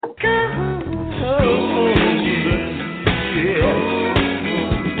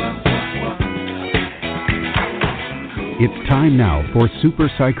It's time now for super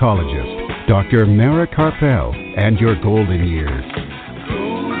psychologist, Dr. Mara Karpel, and your golden years.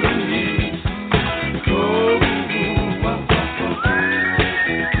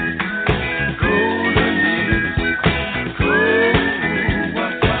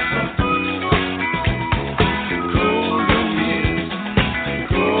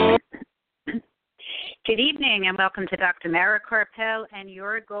 Good evening and welcome to Dr. Mara Karpel and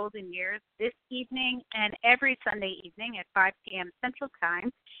your golden years this evening and every Sunday evening at 5 p.m. Central Time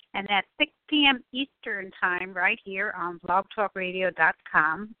and at 6 p.m. Eastern Time right here on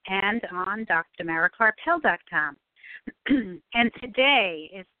blogtalkradio.com and on drmarakarpel.com. And today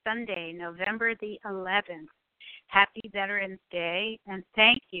is Sunday, November the 11th. Happy Veterans Day, and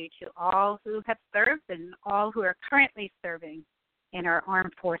thank you to all who have served and all who are currently serving in our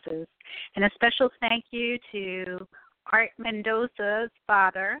armed forces. And a special thank you to Art Mendoza's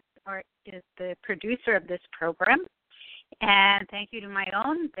father. Art is the producer of this program. And thank you to my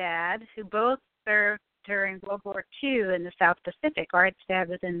own dad, who both served during World War II in the South Pacific. Art's dad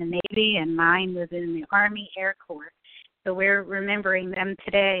was in the Navy and mine was in the Army Air Corps. So we're remembering them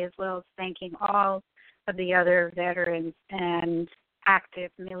today, as well as thanking all of the other veterans and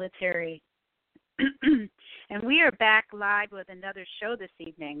active military. And we are back live with another show this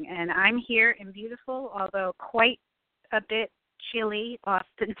evening. And I'm here in beautiful, although quite a bit chilly,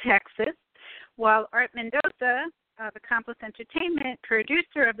 Austin, Texas, while Art Mendoza of Accomplice Entertainment,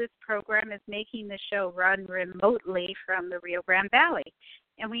 producer of this program, is making the show run remotely from the Rio Grande Valley.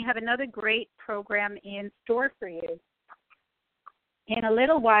 And we have another great program in store for you. In a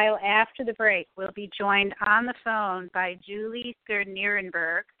little while after the break, we'll be joined on the phone by Julie Saeger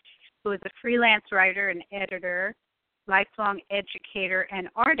Nierenberg, who is a freelance writer and editor, lifelong educator, and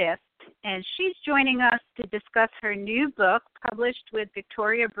artist. And she's joining us to discuss her new book published with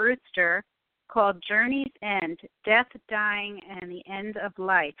Victoria Brewster called Journey's End, Death, Dying, and the End of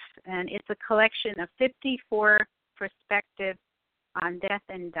Life. And it's a collection of 54 perspectives on death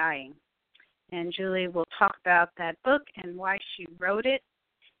and dying. And Julie will talk about that book and why she wrote it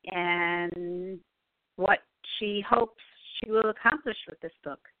and what she hopes she will accomplish with this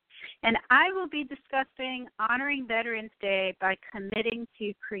book. And I will be discussing honoring Veterans Day by committing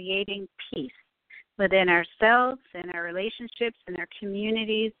to creating peace within ourselves, in our relationships, in our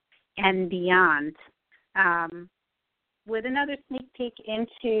communities, and beyond. With another sneak peek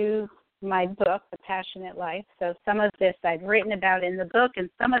into my book, The Passionate Life. So some of this I've written about in the book,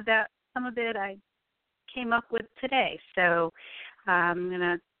 and some of it I came up with today. So I'm going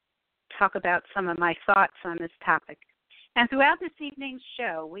to talk about some of my thoughts on this topic. And throughout this evening's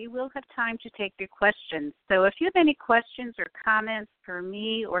show, we will have time to take your questions. So if you have any questions or comments for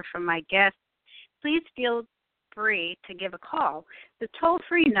me or for my guests, please feel free to give a call. The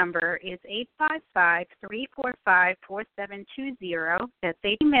toll-free number is 855-345-4720. That's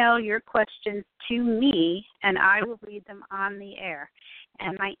email your questions to me, and I will read them on the air.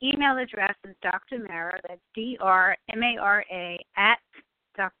 And my email address is drmara, that's DRMARA, at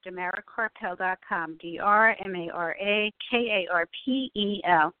drmarakarpel.com,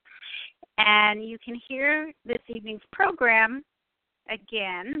 DRMARAKARPEL. And you can hear this evening's program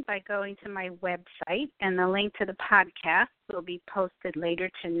again by going to my website, and the link to the podcast will be posted later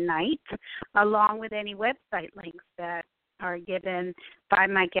tonight, along with any website links that are given by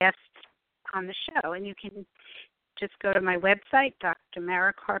my guests on the show. And you can just go to my website,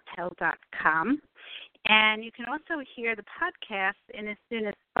 drmarakarpel.com. And you can also hear the podcast in as soon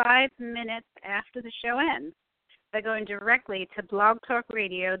as 5 minutes after the show ends by going directly to Blog Talk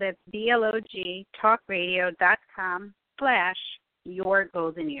Radio, that's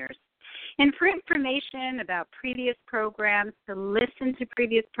blogtalkradio.com/yourgoldenyears. And for information about previous programs, to listen to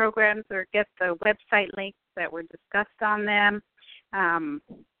previous programs or get the website links that were discussed on them,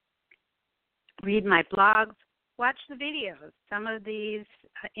 read my blogs, watch the videos. Some of these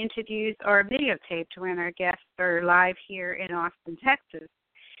interviews are videotaped when our guests are live here in Austin, Texas.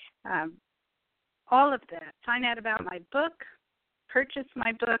 All of that. Find out about my book, purchase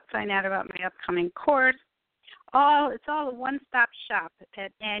my book, find out about my upcoming course. It's all a one-stop shop.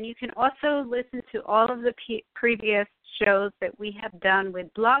 And you can also listen to all of the previous shows that we have done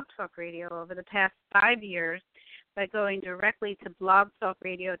with Blog Talk Radio over the past 5 years by going directly to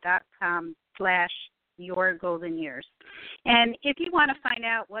blogtalkradio.com/your golden years. And if you want to find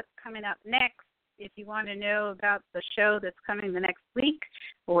out what's coming up next, if you want to know about the show that's coming the next week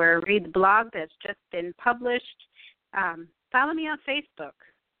or read the blog that's just been published, follow me on Facebook.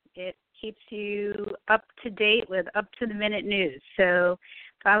 It keeps you up to date with up-to-the-minute news. So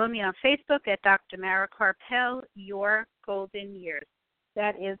follow me on Facebook at Dr. Mara Karpel, Your Golden Years.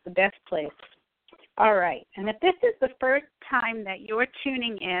 That is the best place. All right. And if this is the first time that you're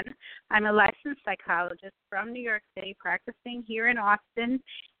tuning in, I'm a licensed psychologist from New York City, practicing here in Austin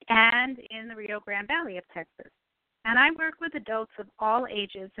and in the Rio Grande Valley of Texas. And I work with adults of all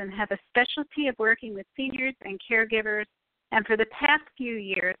ages and have a specialty of working with seniors and caregivers, and for the past few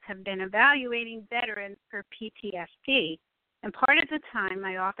years have been evaluating veterans for PTSD. And part of the time,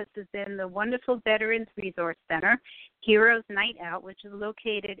 my office is in the wonderful Veterans Resource Center, Heroes Night Out, which is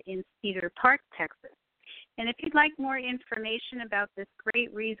located in Cedar Park, Texas. And if you'd like more information about this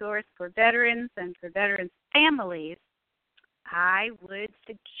great resource for veterans and for veterans' families, I would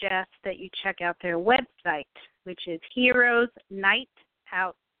suggest that you check out their website, which is Heroes Night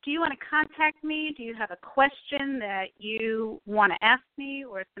Out. Do you want to contact me? Do you have a question that you want to ask me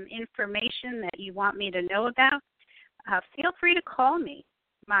or some information that you want me to know about? Feel free to call me.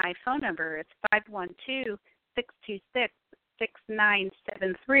 My phone number is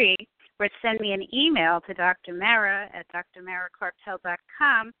 512-626-6973, or send me an email to Dr. Mara at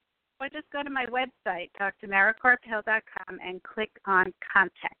drmarakarpel.com, or just go to my website, drmarakarpel.com, and click on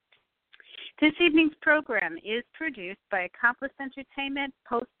Contact. This evening's program is produced by Accomplice Entertainment,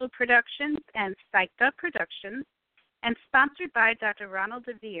 Postal Productions, and Psyched Up Productions, and sponsored by Dr. Ronald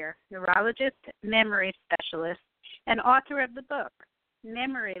DeVere, neurologist, memory specialist, and author of the book,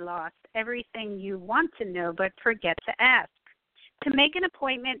 Memory Loss, Everything You Want to Know But Forget to Ask. To make an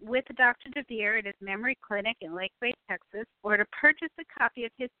appointment with Dr. DeVere at his memory clinic in Lakeway, Texas, or to purchase a copy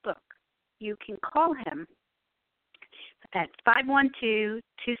of his book, you can call him at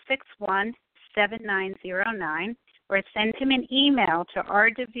 512-261-7909, or send him an email to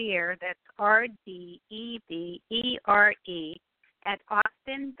rdevere, that's RDEVERE, at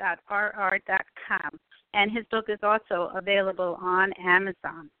austin.rr.com. And his book is also available on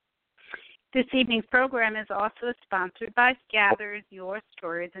Amazon. This evening's program is also sponsored by Gathers Your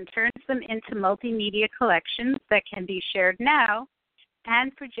Stories and turns them into multimedia collections that can be shared now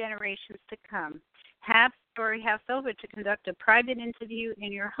and for generations to come. Have Storyhouse over to conduct a private interview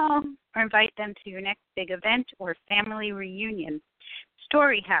in your home or invite them to your next big event or family reunion.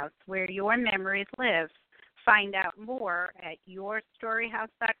 Storyhouse, where your memories live. Find out more at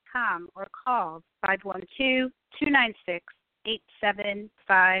yourstoryhouse.com or call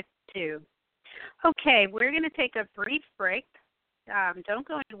 512-296-8752. Okay, we're going to take a brief break. Don't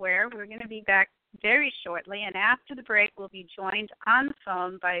go anywhere. We're going to be back very shortly, and after the break, we'll be joined on the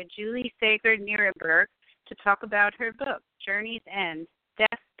phone by Julie Saeger Nierenberg to talk about her book, Journey's End,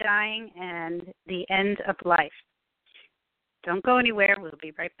 Death, Dying, and the End of Life. Don't go anywhere. We'll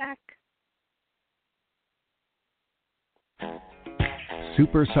be right back.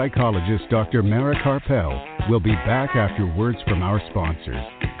 Super psychologist Dr. Mara Karpel will be back after words from our sponsors.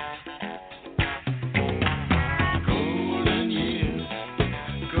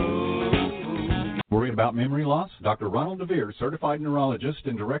 Worried about memory loss? Dr. Ronald DeVere, certified neurologist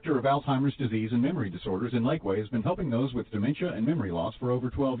and director of Alzheimer's disease and memory disorders in Lakeway, has been helping those with dementia and memory loss for over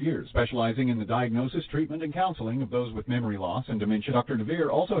 12 years. Specializing in the diagnosis, treatment, and counseling of those with memory loss and dementia, Dr. DeVere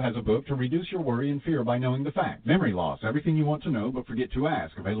also has a book to reduce your worry and fear by knowing the facts. Memory Loss, Everything You Want to Know But Forget to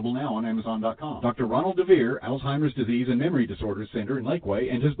Ask, available now on Amazon.com. Dr. Ronald DeVere, Alzheimer's disease and memory disorders center in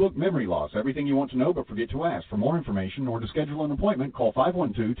Lakeway, and his book, Memory Loss, Everything You Want to Know But Forget to Ask. For more information or to schedule an appointment, call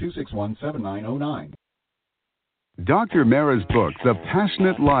 512-261-7909. Dr. Mara's book, The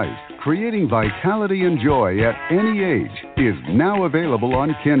Passionate Life, Creating Vitality and Joy at Any Age, is now available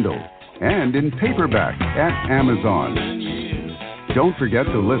on Kindle and in paperback at Amazon. Don't forget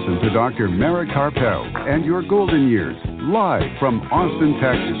to listen to Dr. Mara Karpel and Your Golden Years live from Austin,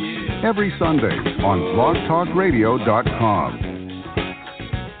 Texas, every Sunday on blogtalkradio.com.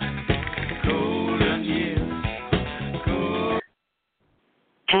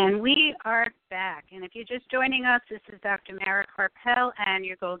 And we are back. And if you're just joining us, this is Dr. Mara Karpel and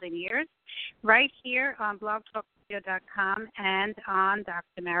Your Golden Years, right here on blogtalkradio.com and on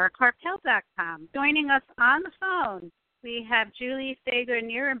drmarakarpel.com. Joining us on the phone, we have Julie Saeger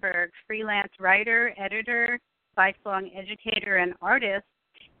Nierenberg, freelance writer, editor, lifelong educator, and artist.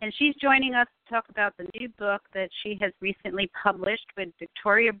 And she's joining us to talk about the new book that she has recently published with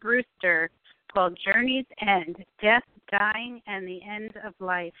Victoria Brewster, called Journey's End, Death, Dying, and the End of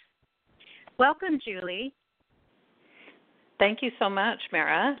Life. Welcome, Julie. Thank you so much,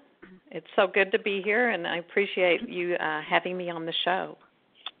 Mara. It's so good to be here, and I appreciate you having me on the show.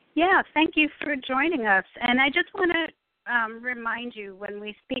 Yeah, thank you for joining us. And I just want to remind you, when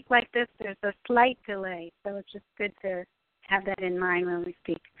we speak like this, there's a slight delay, so it's just good to have that in mind when we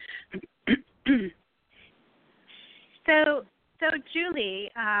speak. So Julie,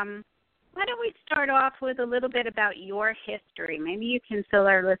 Why don't we start off with a little bit about your history? Maybe you can fill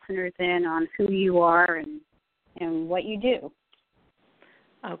our listeners in on who you are and what you do.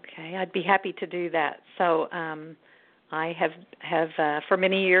 Okay, I'd be happy to do that. So I have for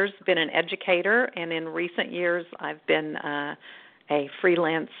many years been an educator, and in recent years I've been a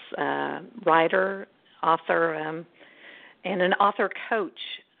freelance writer, author, and an author coach.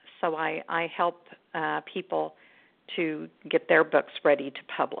 So I help people to get their books ready to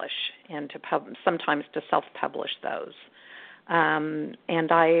publish and to sometimes to self-publish those.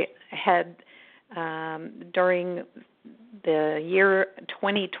 And I had during the year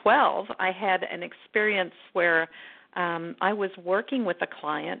 2012, I had an experience where I was working with a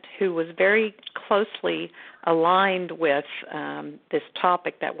client who was very closely aligned with this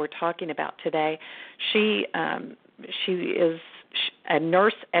topic that we're talking about today. She is a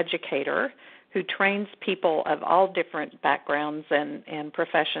nurse educator who trains people of all different backgrounds and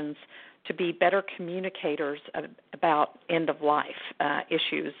professions to be better communicators about end-of-life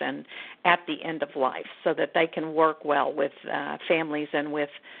issues and at the end of life so that they can work well with families and with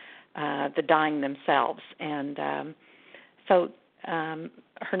the dying themselves. And so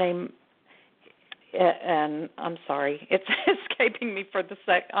her name, and I'm sorry, it's escaping me for the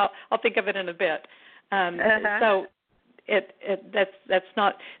sec. I'll think of it in a bit. So that's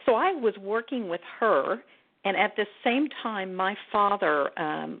not. So I was working with her. And at the same time, my father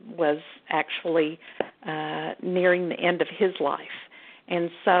was actually nearing the end of his life.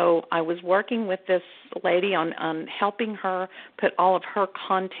 And so I was working with this lady on helping her put all of her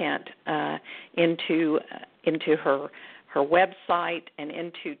content into her website and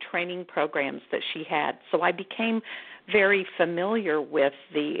into training programs that she had. So I became very familiar with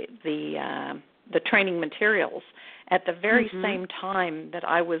the training materials. At the very same time that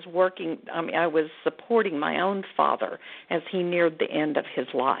I was working, I was supporting my own father as he neared the end of his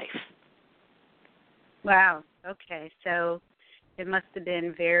life. Wow. Okay. So it must have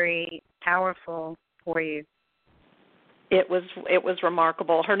been very powerful for you. It was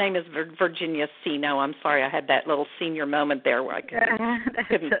remarkable. Her name is Virginia Sino. I'm sorry, I had that little senior moment there where I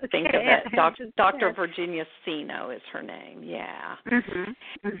couldn't think of it. Dr. Virginia Sino is her name. Yeah.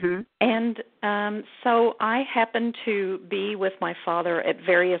 And so I happened to be with my father at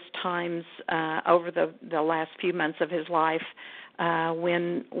various times over the last few months of his life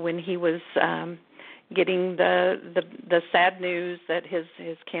when he was getting the sad news that his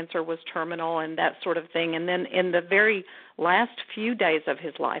cancer was terminal and that sort of thing. And then in the very last few days of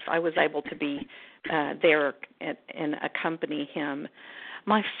his life, I was able to be there and accompany him.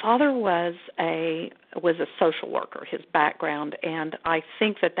 My father was a social worker, his background, and I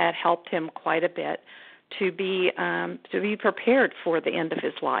think that helped him quite a bit to be prepared for the end of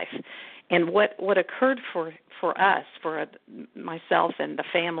his life. And what occurred for us, for myself and the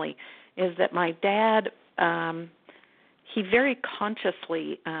family, is that my dad, he very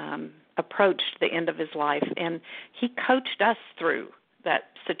consciously approached the end of his life, and he coached us through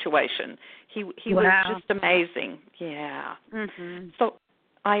that situation. He was just amazing. Yeah. So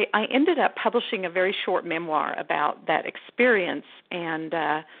I ended up publishing a very short memoir about that experience and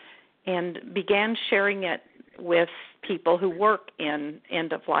began sharing it with people who work in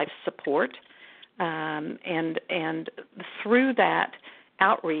end-of-life support. And through that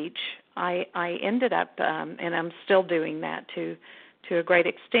outreach, I ended up, and I'm still doing that to a great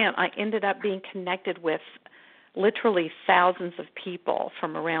extent, I ended up being connected with literally thousands of people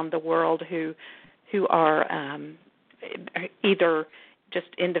from around the world who are either just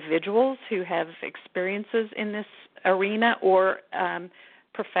individuals who have experiences in this arena or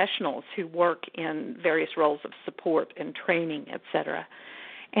professionals who work in various roles of support and training, et cetera.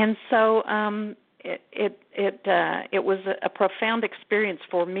 And so it was a profound experience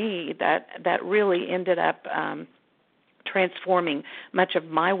for me that really ended up transforming much of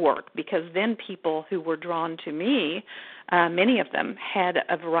my work, because then people who were drawn to me, many of them had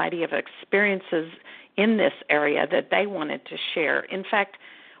a variety of experiences in this area that they wanted to share. In fact,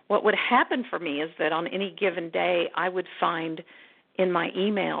 what would happen for me is that on any given day I would find in my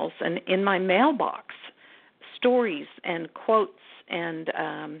emails and in my mailbox stories and quotes and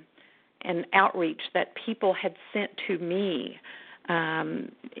outreach that people had sent to me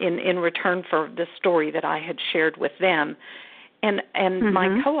in return for the story that I had shared with them. And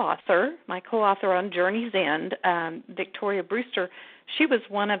my co-author on Journey's End, Victoria Brewster, she was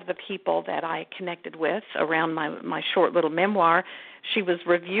one of the people that I connected with around my short little memoir. She was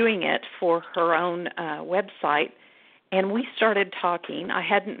reviewing it for her own website, and we started talking. I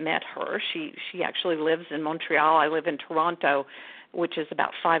hadn't met her. She actually lives in Montreal. I live in Toronto, which is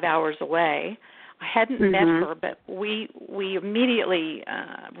about 5 hours away. I hadn't met her, but we immediately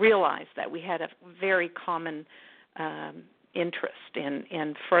realized that we had a very common interest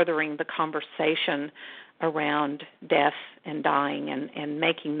in furthering the conversation around death and dying and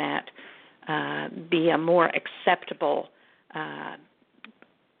making that be a more acceptable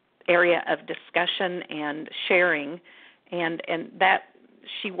area of discussion and sharing, and that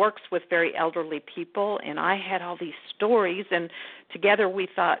she works with very elderly people, and I had all these stories, and together we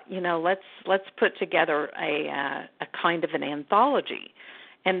thought, let's put together a kind of an anthology,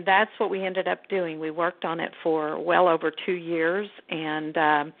 and that's what we ended up doing. We worked on it for well over 2 years,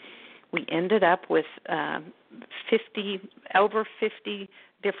 and we ended up with over 50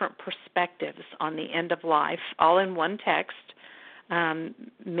 different perspectives on the end of life, all in one text.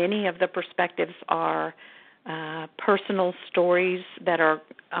 Many of the perspectives are personal stories that are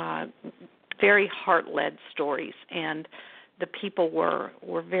very heart-led stories, and the people were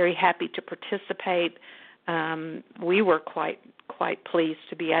very happy to participate. We were quite pleased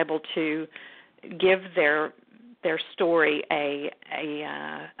to be able to give their story a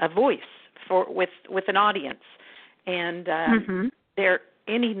voice with an audience, and there are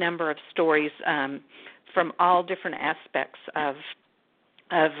any number of stories from all different aspects of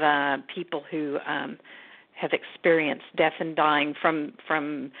people who have experienced death and dying,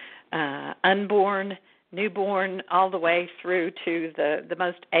 from unborn, newborn, all the way through to the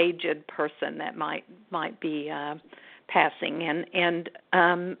most aged person that might be passing, and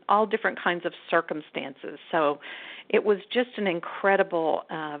all different kinds of circumstances. So it was just an incredible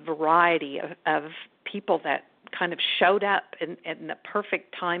variety of people that kind of showed up in the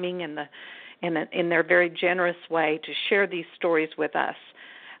perfect timing and in their very generous way to share these stories with us.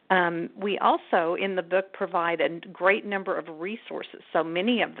 We also, in the book, provide a great number of resources. So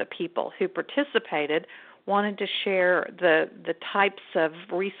many of the people who participated wanted to share the types of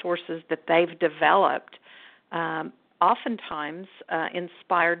resources that they've developed, oftentimes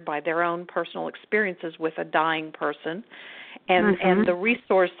inspired by their own personal experiences with a dying person, and the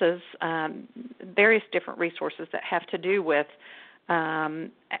resources, various different resources that have to do with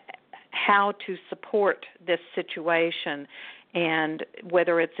how to support this situation, and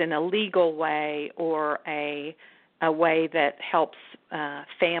whether it's in a legal way or a way that helps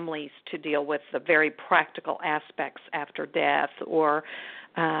families to deal with the very practical aspects after death, or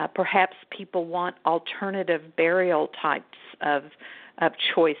perhaps people want alternative burial types of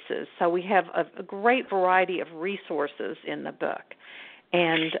choices. So we have a great variety of resources in the book.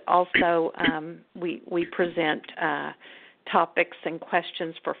 And also we present topics and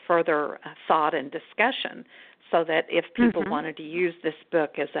questions for further thought and discussion, so that if people wanted to use this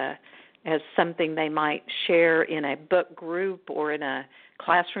book as something they might share in a book group or in a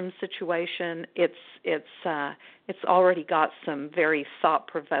classroom situation, it's already got some very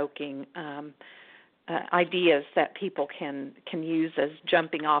thought-provoking ideas that people can use as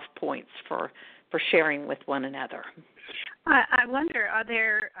jumping off points for sharing with one another. I wonder, are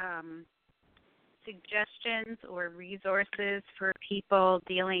there suggestions or resources for people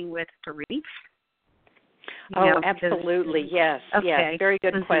dealing with grief? Absolutely, yes. Okay. Yes, very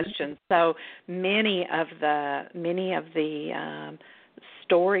good question. So many of the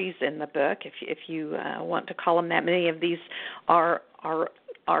stories in the book, if you want to call them that, many of these are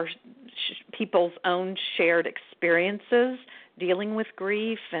people's own shared experiences dealing with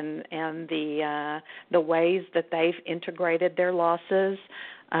grief and the ways that they've integrated their losses.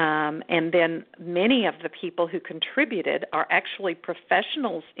 And then many of the people who contributed are actually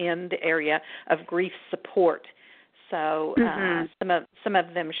professionals in the area of grief support. So some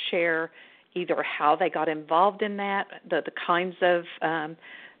of them share either how they got involved in that, the kinds of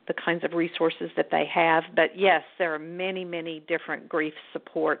resources that they have. But yes, there are many, many different grief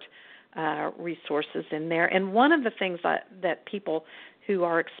support resources in there. And one of the things that people who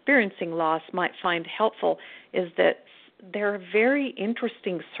are experiencing loss might find helpful is that there are very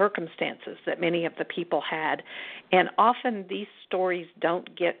interesting circumstances that many of the people had, and often these stories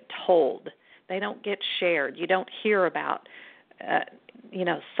don't get told. They don't get shared. You don't hear about,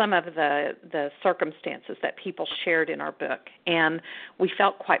 some of the circumstances that people shared in our book, and we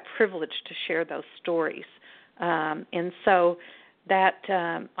felt quite privileged to share those stories. And so that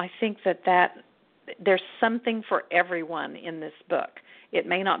I think that there's something for everyone in this book. It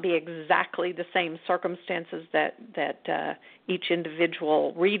may not be exactly the same circumstances that each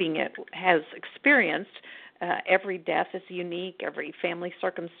individual reading it has experienced. Every death is unique. Every family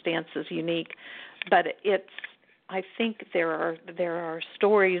circumstance is unique. But I think there are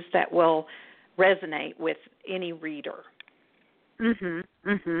stories that will resonate with any reader.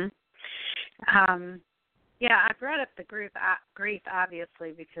 Yeah, I brought up the grief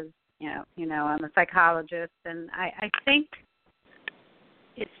obviously because I'm a psychologist, and I think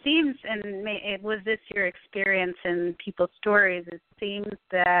it seems, and it was this your experience in people's stories, it seems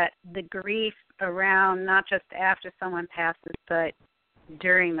that the grief around not just after someone passes, but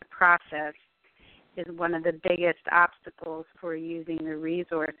during the process is one of the biggest obstacles for using the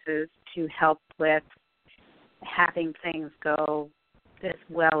resources to help with having things go as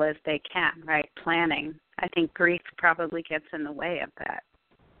well as they can, right? Planning. I think grief probably gets in the way of that.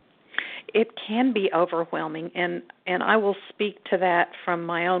 It can be overwhelming, and I will speak to that from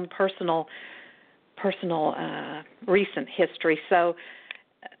my own personal recent history. So,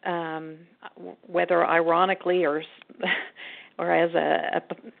 whether ironically or as a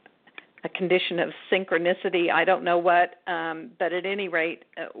condition of synchronicity, I don't know what, but at any rate,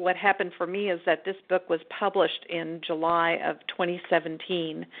 what happened for me is that this book was published in July of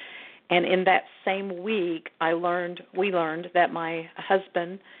 2017, and in that same week, we learned that my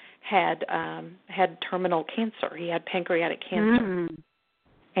husband had terminal cancer. He had pancreatic cancer,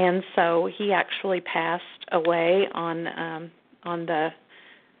 and so he actually passed away on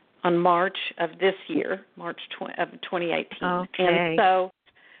March of this year, March of 2018. Okay. And so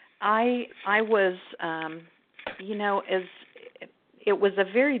I was, it was a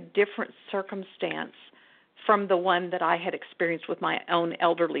very different circumstance from the one that I had experienced with my own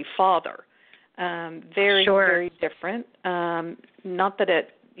elderly father. Very, sure. Very different. Not that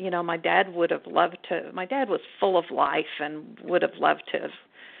it, my dad would have loved to, my dad was full of life and would have loved to have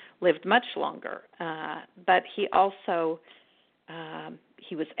lived much longer. But he also,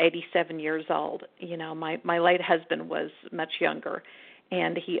 he was 87 years old. My late husband was much younger.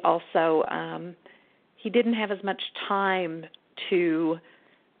 And he also, he didn't have as much time to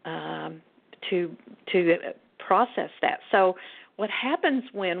process that. So what happens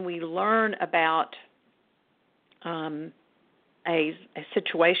when we learn about a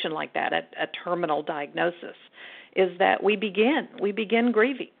situation like that, a terminal diagnosis, is that we begin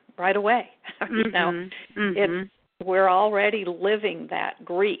grieving right away. We're already living that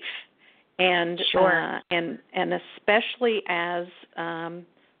grief, and sure. And especially as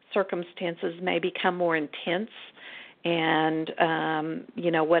circumstances may become more intense, and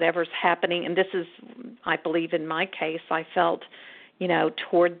whatever's happening. And this is, I believe, in my case, I felt,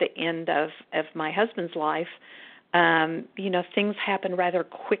 toward the end of my husband's life, things happen rather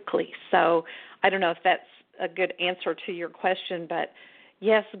quickly. So I don't know if that's a good answer to your question, but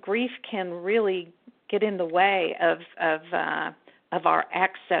yes, grief can really get in the way of our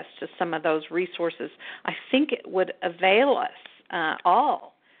access to some of those resources. I think it would avail us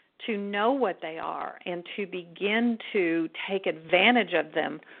all to know what they are and to begin to take advantage of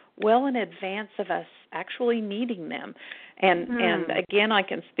them well in advance of us actually needing them. And again, I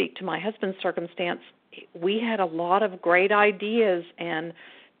can speak to my husband's circumstance. We had a lot of great ideas and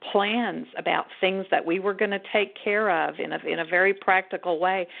plans about things that we were going to take care of in a very practical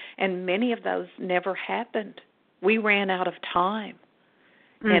way, and many of those never happened. We ran out of time,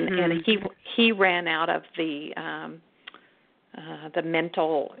 and he ran out of the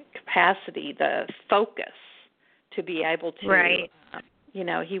mental capacity, the focus to be able to. Right.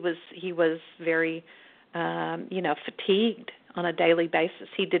 He was very fatigued on a daily basis.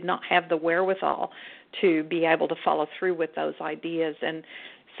 He did not have the wherewithal to be able to follow through with those ideas. And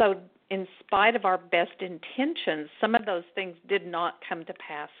so in spite of our best intentions, some of those things did not come to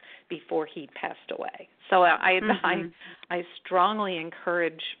pass before he passed away. So I strongly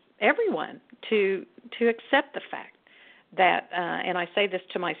encourage everyone to accept the fact that, and I say this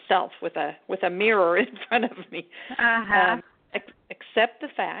to myself with a mirror in front of me, accept the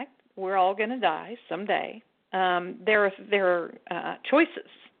fact we're all going to die someday. There are choices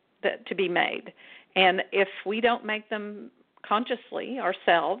to be made, and if we don't make them consciously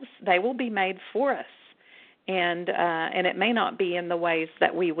ourselves, they will be made for us, and it may not be in the ways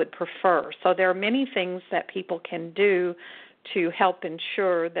that we would prefer. So there are many things that people can do to help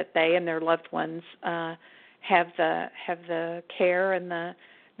ensure that they and their loved ones have the care and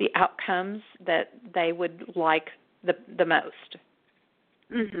the outcomes that they would like the most.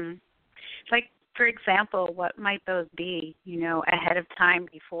 Like, for example, what might those be, ahead of time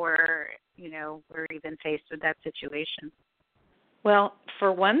before, we're even faced with that situation? Well,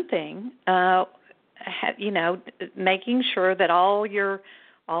 for one thing, making sure that all your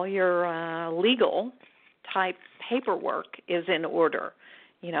legal type paperwork is in order.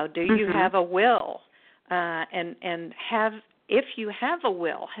 Do you have a will? And if you have a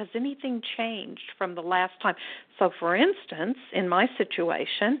will, has anything changed from the last time? So, for instance, in my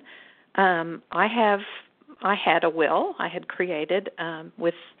situation, I had a will I had created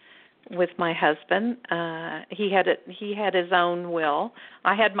with my husband. He had his own will.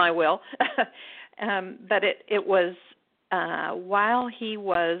 I had my will, but it was while he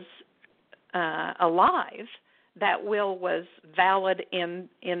was alive. That will was valid in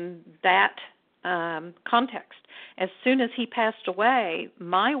that context. As soon as he passed away,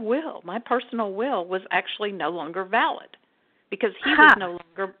 my personal will, was actually no longer valid because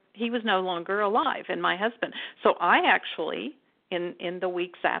he was no longer alive, and my husband. So I actually, in the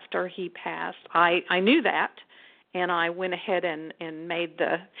weeks after he passed, I knew that, and I went ahead and made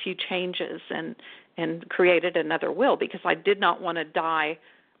the few changes and created another will because I did not want to die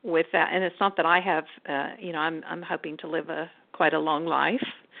with that. And it's not that I have, I'm hoping to live quite a long life.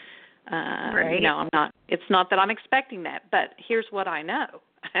 Right. I'm not. It's not that I'm expecting that, but here's what I know,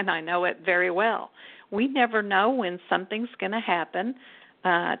 and I know it very well. We never know when something's going to happen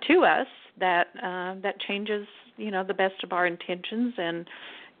to us that changes, the best of our intentions,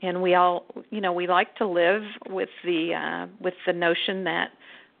 and we all, we like to live with the notion that,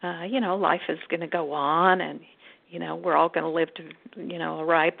 life is going to go on, and we're all going to live to, a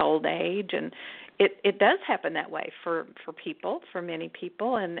ripe old age, and it does happen that way for people, for many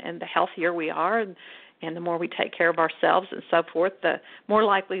people, and the healthier we are, and the more we take care of ourselves and so forth, the more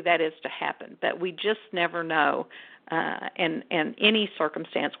likely that is to happen. But we just never know, and any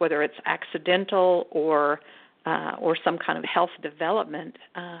circumstance, whether it's accidental or some kind of health development,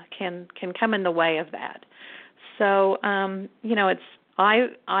 can come in the way of that. So, it's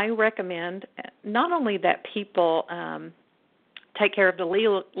I recommend not only that people take care of the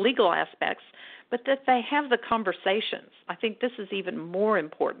legal aspects, but that they have the conversations. I think this is even more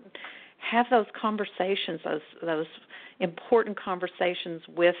important. Have those conversations, those important conversations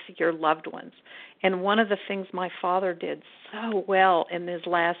with your loved ones. And one of the things my father did so well in his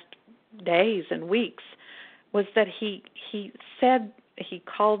last days and weeks was that he said, he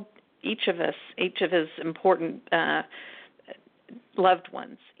called each of his important loved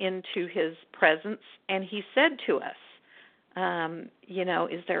ones into his presence, and he said to us,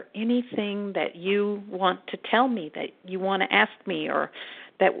 is there anything that you want to tell me, that you want to ask me, or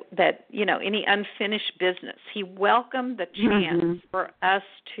that any unfinished business? He welcomed the chance for us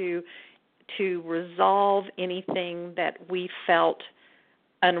to resolve anything that we felt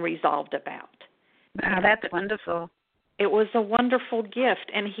unresolved about. Wow, that's wonderful. It was a wonderful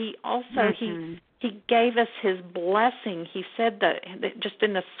gift, and he also he gave us his blessing. He said that just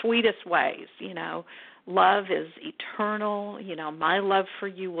in the sweetest ways, love is eternal. My love for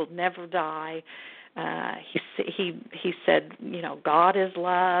you will never die. He said, God is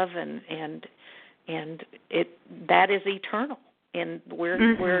love, and that is eternal. And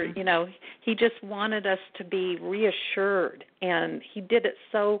we're he just wanted us to be reassured, and he did it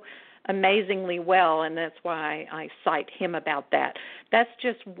so amazingly well, and that's why I cite him about that. That's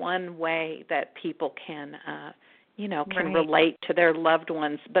just one way that people can relate to their loved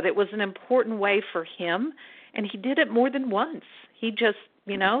ones. But it was an important way for him, and he did it more than once. He just,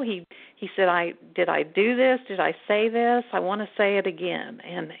 he said, did I do this? Did I say this? I want to say it again.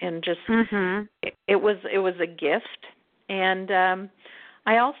 And just, it was a gift. And I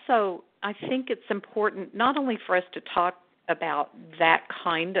think it's important not only for us to talk about that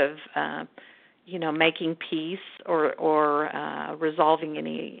kind of, making peace or resolving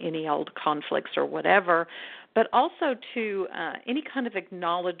any old conflicts or whatever, but also to any kind of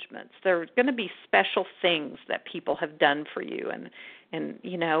acknowledgments. There are going to be special things that people have done for you, and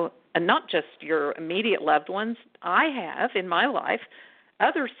not just your immediate loved ones. I have in my life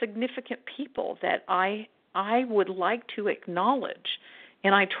other significant people that I would like to acknowledge.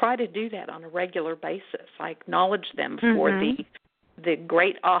 And I try to do that on a regular basis. I acknowledge them for the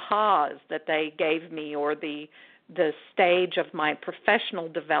great ahas that they gave me, or the stage of my professional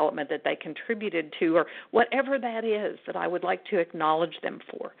development that they contributed to, or whatever that is that I would like to acknowledge them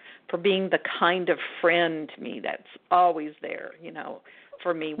for being the kind of friend to me that's always there,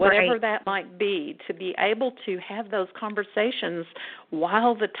 for me, whatever that might be, to be able to have those conversations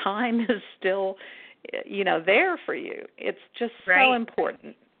while the time is still there for you. It's just so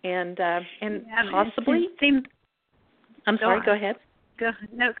important. And possibly, I'm sorry, go ahead. Go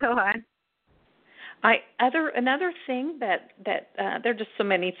on. Another thing that there are just so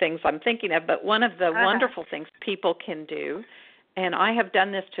many things I'm thinking of, but one of the wonderful things people can do, and I have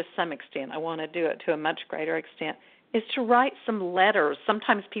done this to some extent, I want to do it to a much greater extent, is to write some letters.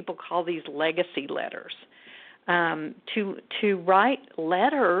 Sometimes people call these legacy letters. To write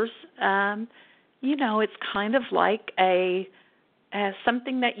letters, it's kind of like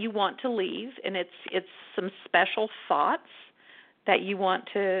something that you want to leave, and it's some special thoughts that you want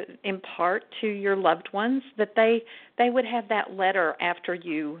to impart to your loved ones, that they would have that letter after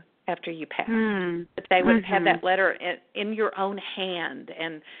you after you pass. That they would have that letter in your own hand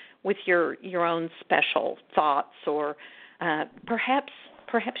and with your own special thoughts, or perhaps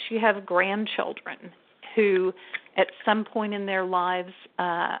you have grandchildren who at some point in their lives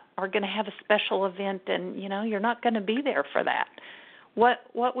are going to have a special event, and you're not going to be there for that.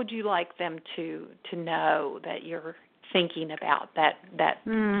 What would you like them to know that you're thinking about that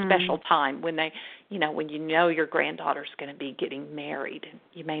special time when they, when your granddaughter's going to be getting married and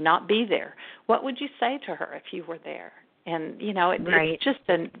you may not be there? What would you say to her if you were there? And it's just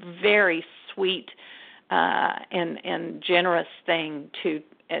a very sweet and generous thing to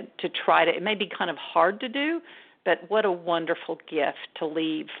try to. It may be kind of hard to do, but what a wonderful gift to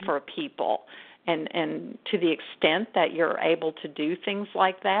leave for people. And to the extent that you're able to do things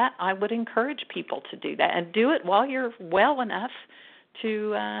like that, I would encourage people to do that and do it while you're well enough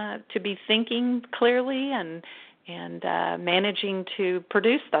to be thinking clearly and managing to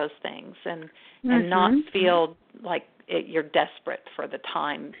produce those things and not feel like you're desperate for the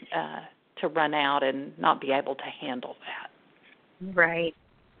time to run out and not be able to handle that. Right.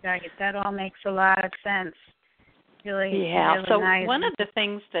 That all makes a lot of sense. Really so nice. One of the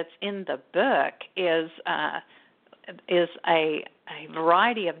things that's in the book is a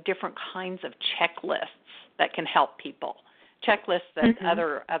variety of different kinds of checklists that can help people. Checklists that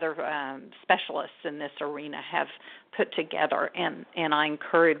other specialists in this arena have put together, and I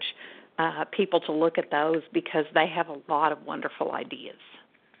encourage people to look at those because they have a lot of wonderful ideas.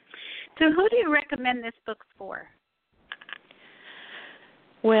 So who do you recommend this book for?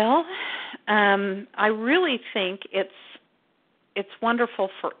 Well, I really think it's wonderful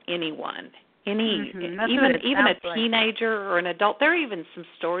for anyone, even a teenager or an adult. There are even some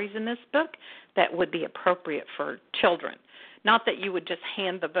stories in this book that would be appropriate for children. Not that you would just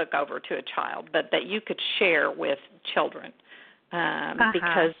hand the book over to a child, but that you could share with children,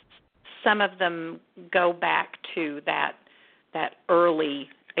 because some of them go back to that early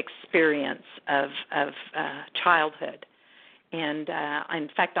experience of childhood. And in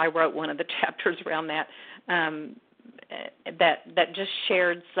fact, I wrote one of the chapters around that that just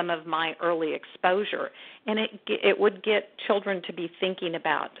shared some of my early exposure, and it would get children to be thinking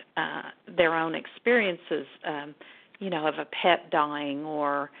about their own experiences, of a pet dying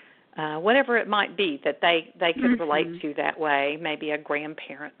or whatever it might be that they could relate to that way. Maybe a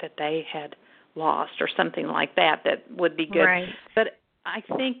grandparent that they had lost or something like that would be good. Right. But I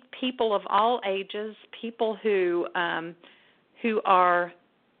think people of all ages, people who have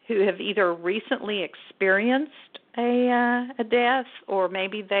either recently experienced a death, or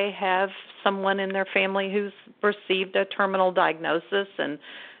maybe they have someone in their family who's received a terminal diagnosis and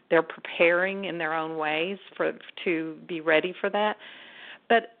they're preparing in their own ways to be ready for that.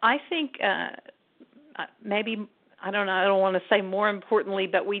 But I think maybe, I don't want to say more importantly,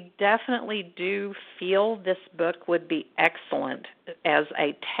 but we definitely do feel this book would be excellent as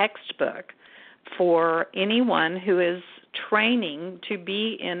a textbook for anyone who is training to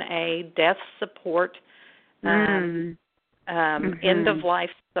be in a death support, end-of-life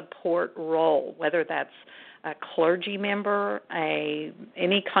support role, whether that's a clergy member,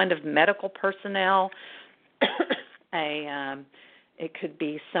 any kind of medical personnel, it could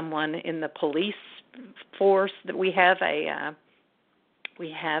be someone in the police force. That we have an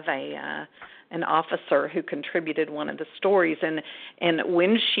officer who contributed one of the stories, and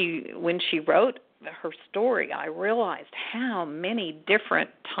when she wrote her story, I realized how many different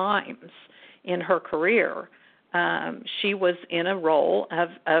times in her career she was in a role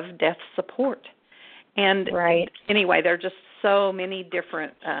of death support. And anyway, there are just so many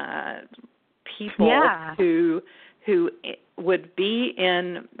different people who would be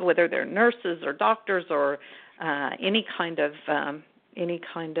in, whether they're nurses or doctors or any kind of.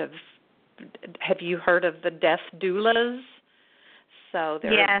 Have you heard of the death doulas? So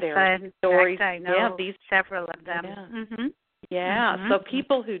there are stories. I know several of them. So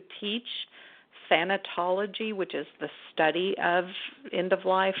people who teach thanatology, which is the study of end of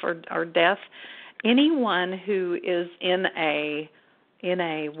life or death, anyone who is in a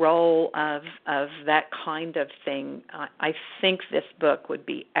role of that kind of thing, I think this book would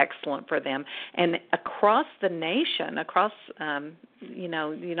be excellent for them. And across the nation, across the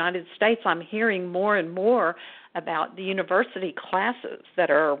United States, I'm hearing more and more about the university classes that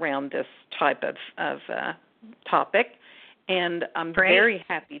are around this type of topic. And I'm very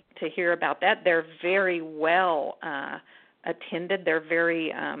happy to hear about that. They're very well attended. They're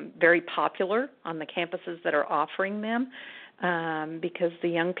very very popular on the campuses that are offering them, because the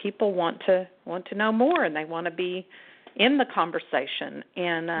young people want to know more and they want to be in the conversation.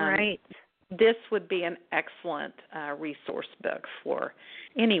 And this would be an excellent resource book for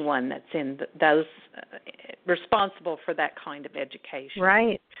anyone that's in those responsible for that kind of education.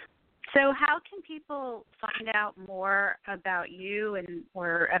 Right. So how can people find out more about you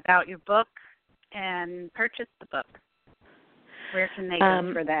or about your book and purchase the book? Where can they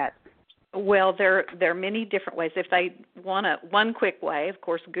go for that? Well, there are many different ways. If they want one quick way, of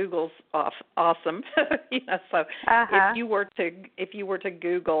course, Google's awesome. So if you were to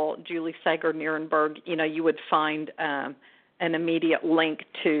Google Julie Saeger Nierenberg, you would find an immediate link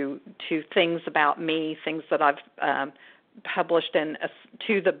to things about me, things that I've published, and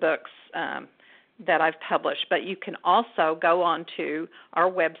to the books that I've published. But you can also go on to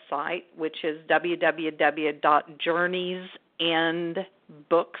our website, which is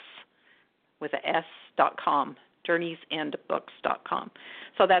www.journeysendbooks.com, journeysendbooks.com.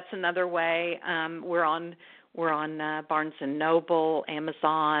 So that's another way. We're on Barnes and Noble,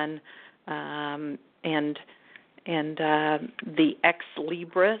 Amazon, and the Ex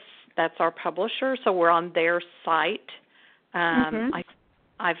Libris. That's our publisher. So we're on their site. I've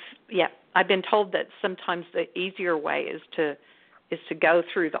been told that sometimes the easier way is to go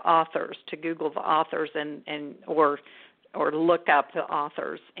through the authors, to Google the authors or look up the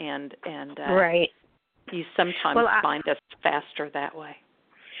authors and right. You sometimes find us faster that way.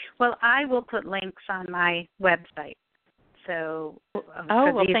 Well, I will put links on my website. So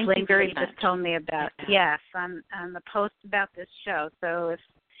these thank links you very that you much. just told me about. Yes, on the post about this show. So if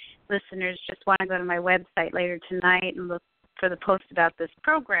listeners just want to go to my website later tonight and look for the post about this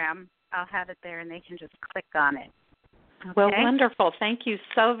program, I'll have it there and they can just click on it. Okay? Well, wonderful. Thank you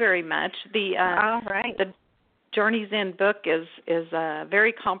so very much. All right. The Journey's End book is a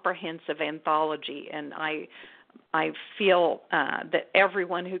very comprehensive anthology, and I feel that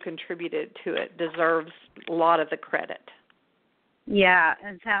everyone who contributed to it deserves a lot of the credit. Yeah,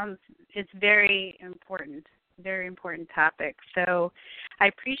 it's very important topic. So I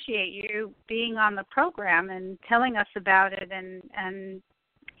appreciate you being on the program and telling us about it, and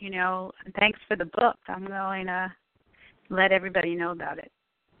thanks for the book. I'm going to let everybody know about it.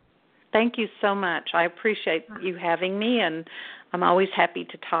 Thank you so much. I appreciate you having me, and I'm always happy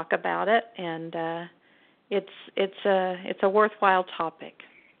to talk about it, and it's a worthwhile topic.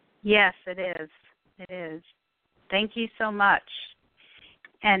 Yes, it is. It is. Thank you so much.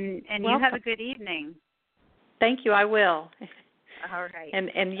 And you have a good evening. Thank you. I will. All right.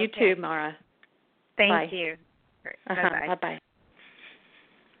 And you too, Mara. Thank you. Bye-bye. Bye-bye.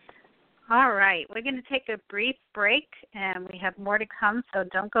 All right. We're going to take a brief break, and we have more to come, so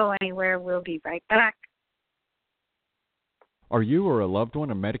don't go anywhere. We'll be right back. Are you or a loved one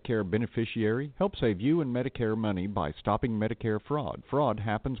a Medicare beneficiary? Help save you and Medicare money by stopping Medicare fraud. Fraud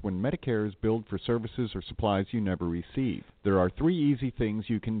happens when Medicare is billed for services or supplies you never receive. There are 3 easy things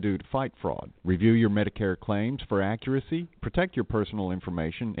you can do to fight fraud. Review your Medicare claims for accuracy, protect your personal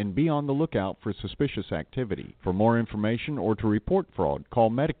information, and be on the lookout for suspicious activity. For more information or to report fraud, call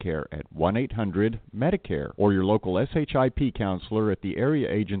Medicare at 1-800-MEDICARE or your local SHIP counselor at the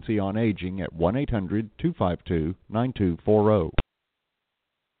Area Agency on Aging at 1-800-252-9240.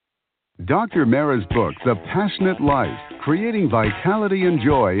 Dr. Mara's book, The Passionate Life, Creating Vitality and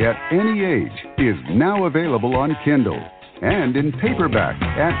Joy at Any Age, is now available on Kindle and in paperback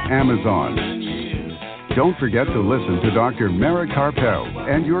at Amazon. Don't forget to listen to Dr. Mara Karpel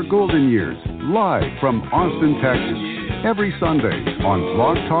and Your Golden Years live from Austin, Texas, every Sunday on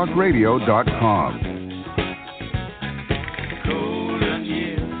blogtalkradio.com.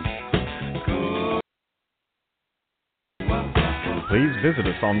 Please visit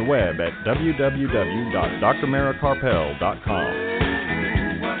us on the web at www.drmarakarpel.com.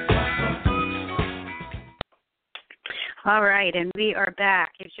 All right, and we are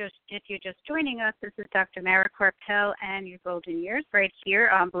back. If you're just joining us, this is Dr. Mara Karpel and Your Golden Years right here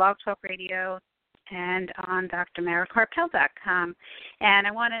on Blog Talk Radio and on drmarakarpel.com. And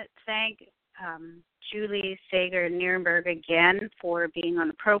I want to thank Julie Saeger Nierenberg again for being on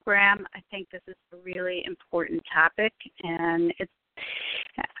the program. I think this is a really important topic, and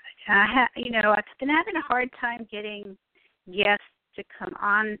I've been having a hard time getting guests to come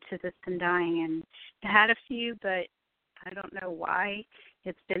on to this and dying, and I had a few, but I don't know why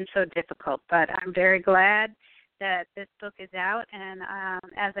it's been so difficult. But I'm very glad that this book is out, and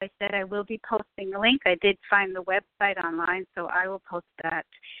as I said, I will be posting the link. I did find the website online, so I will post that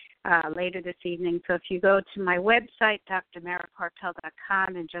later this evening. So if you go to my website,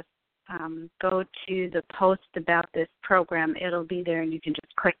 drmarakarpel.com, and just go to the post about this program, it'll be there, and you can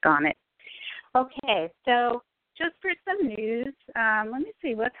just click on it. Okay, so just for some news, let me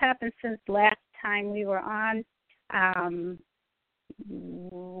see what's happened since last time we were on.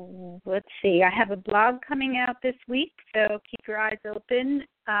 let's see. I have a blog coming out this week, so keep your eyes open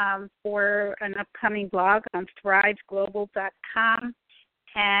for an upcoming blog on thriveglobal.com,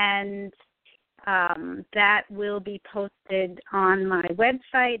 and that will be posted on my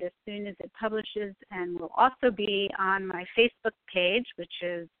website as soon as it publishes, and will also be on my Facebook page, which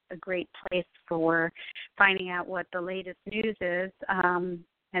is a great place for finding out what the latest news is,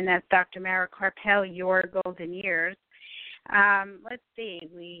 and that's Dr. Mara Karpel, Your Golden Years. Let's see,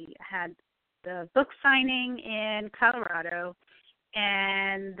 we had the book signing in Colorado,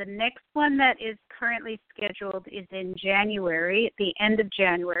 and the next one that is currently scheduled is in January, at the end of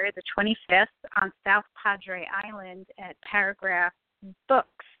January, the 25th, on South Padre Island at Paragraph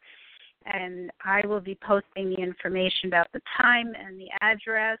Books. And I will be posting the information about the time and the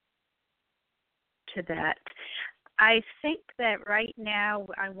address to that. I think that right now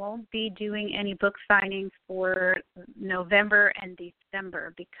I won't be doing any book signings for November and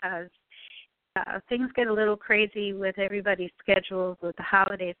December because things get a little crazy with everybody's schedules with the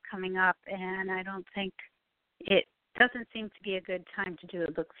holidays coming up, and I don't think it doesn't seem to be a good time to do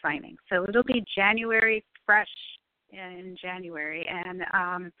a book signing. So it'll be January, fresh in January. And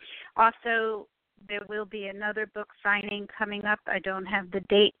also there will be another book signing coming up. I don't have the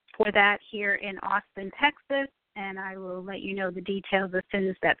date for that here in Austin, Texas, and I will let you know the details as soon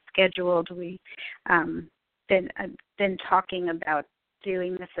as that's scheduled. We've been talking about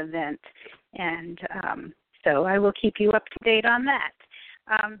doing this event, and so I will keep you up to date on that.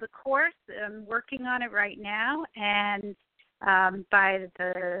 The course, I'm working on it right now, and by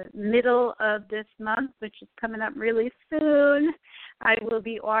the middle of this month, which is coming up really soon, I will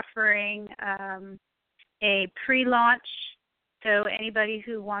be offering a pre-launch. So anybody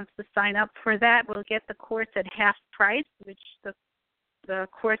who wants to sign up for that will get the course at half price, which the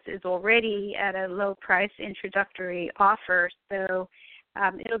course is already at a low price introductory offer. So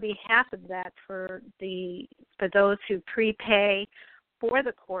it'll be half of that for those who prepay for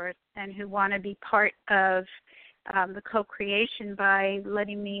the course and who want to be part of the co-creation by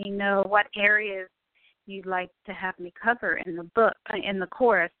letting me know what areas you'd like to have me cover in the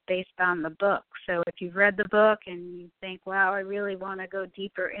course based on the book. So if you've read the book and you think, wow, I really want to go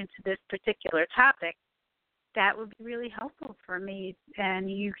deeper into this particular topic, that would be really helpful for me,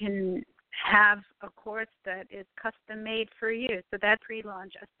 and you can have a course that is custom made for you. So that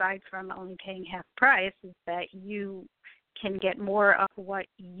pre-launch, aside from only paying half price, is that you can get more of what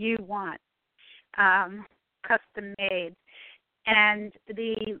you want, custom made. And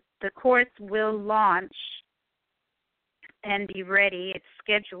the course will launch and be ready. It's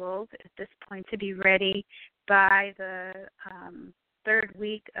scheduled at this point to be ready by the third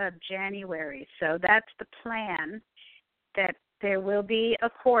week of January. So that's the plan, that there will be a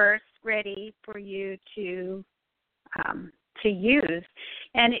course ready for you to use.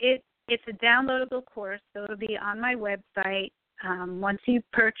 And it's a downloadable course, so it'll be on my website. Once you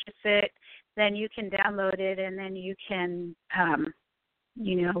purchase it, then you can download it, and then you can,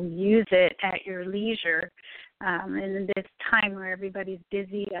 use it at your leisure. And in this time where everybody's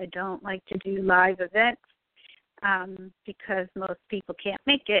busy, I don't like to do live events because most people can't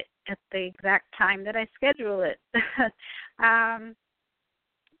make it at the exact time that I schedule it. And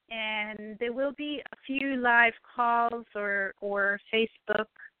there will be a few live calls or Facebook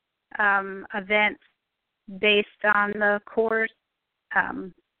events based on the course,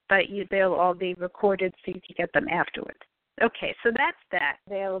 but they'll all be recorded so you can get them afterwards. Okay, so that's that,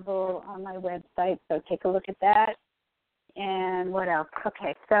 available on my website, so take a look at that. And what else?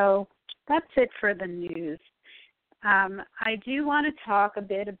 Okay, so that's it for the news. I do want to talk a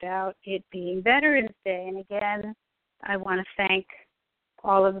bit about it being Veterans Day, and again, I want to thank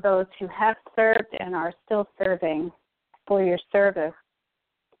all of those who have served and are still serving for your service.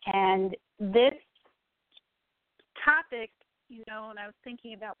 And this topic, when I was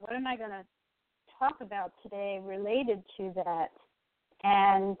thinking about what am I going to talk about today related to that,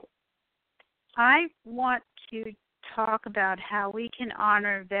 and I want to talk about how we can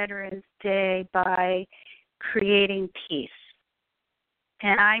honor Veterans Day by creating peace.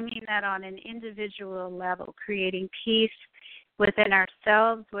 And I mean that on an individual level, creating peace within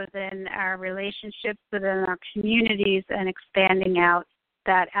ourselves, within our relationships, within our communities, and expanding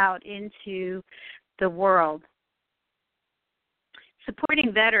that out into the world.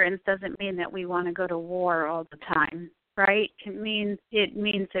 Supporting veterans doesn't mean that we want to go to war all the time, right? It means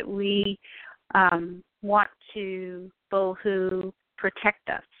that we want people who protect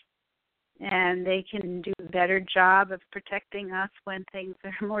us, and they can do a better job of protecting us when things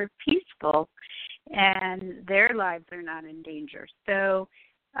are more peaceful and their lives are not in danger. So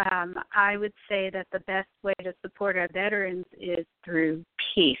I would say that the best way to support our veterans is through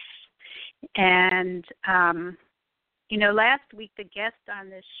peace. And, last week the guest on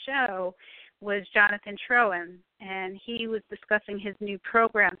this show was Jonathan Troen, and he was discussing his new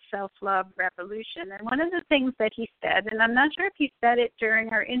program, Self-Love Revolution. And one of the things that he said, and I'm not sure if he said it during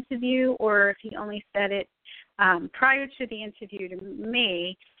our interview or if he only said it prior to the interview to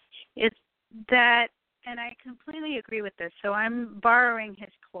me, is that, and I completely agree with this, so I'm borrowing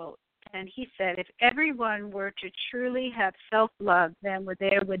his quote, and he said, if everyone were to truly have self-love, then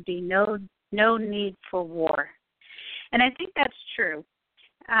there would be no need for war. And I think that's true.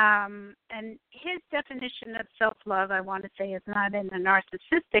 And his definition of self-love, I want to say, is not in a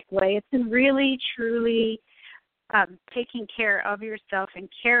narcissistic way. It's in really, truly taking care of yourself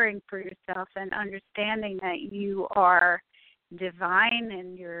and caring for yourself and understanding that you are divine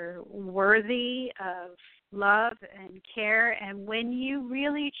and you're worthy of love and care. And when you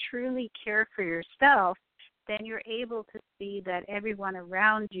really, truly care for yourself, then you're able to see that everyone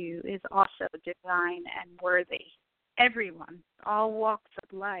around you is also divine and worthy. Everyone, all walks of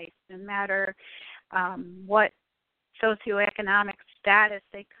life, no matter what socioeconomic status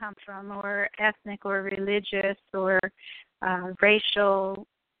they come from, or ethnic or religious or racial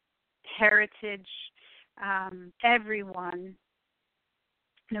heritage, everyone,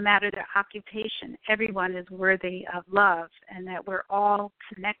 no matter their occupation, everyone is worthy of love, and that we're all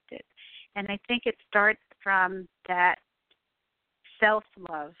connected. And I think it starts from that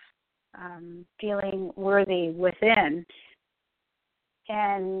self-love, feeling worthy within.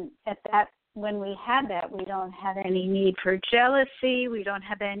 And at that, when we have that, we don't have any need for jealousy. We don't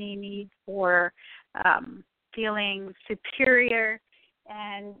have any need for feeling superior.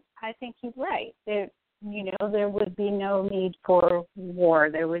 And I think he's right. There would be no need for war.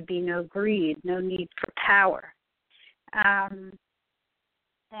 There would be no greed, no need for power.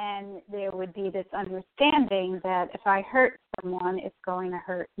 And there would be this understanding that if I hurt someone, it's going to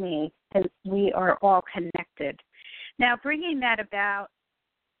hurt me, because we are all connected. Now, bringing that about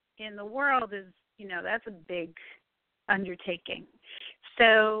in the world is, that's a big undertaking.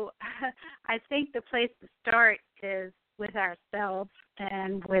 So I think the place to start is with ourselves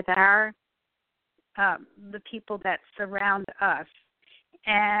and with our the people that surround us,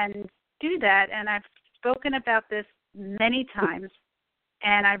 and do that. And I've spoken about this many times.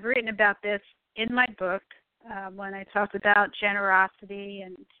 And I've written about this in my book when I talked about generosity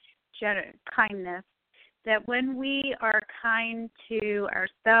and kindness, that when we are kind to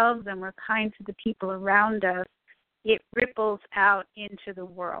ourselves and we're kind to the people around us, it ripples out into the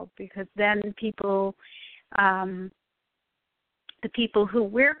world, because then people, the people who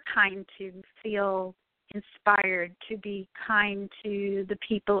we're kind to, feel inspired to be kind to the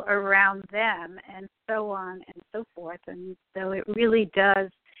people around them, and so on and so forth. And so it really does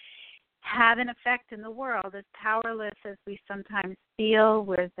have an effect in the world, as powerless as we sometimes feel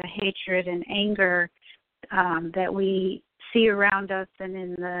with the hatred and anger that we see around us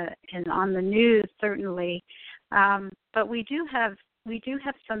and on the news, certainly. But we do have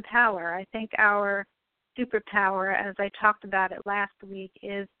some power. I think our superpower, as I talked about it last week,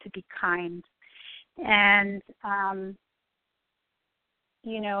 is to be kind. And I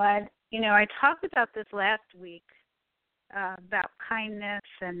talked about this last week about kindness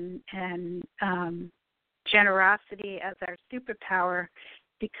and generosity as our superpower,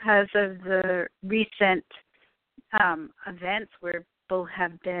 because of the recent events where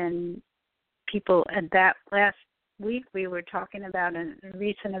people at that last week we were talking about a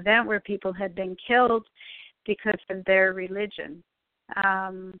recent event where people had been killed because of their religion.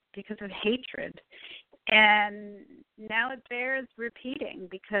 Because of hatred. And now it bears repeating,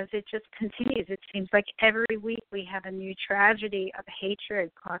 because it just continues. It seems like every week we have a new tragedy of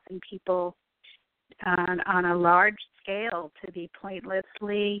hatred causing people on a large scale to be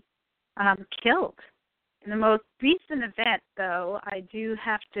pointlessly killed. In the most recent event, though, I do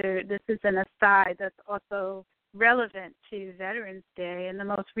have to, this is an aside that's also relevant to Veterans Day, and the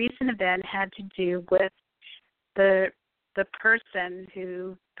most recent event had to do with the person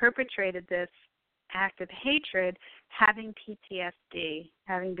who perpetrated this act of hatred having PTSD,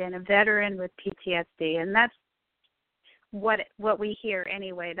 having been a veteran with PTSD. And that's what we hear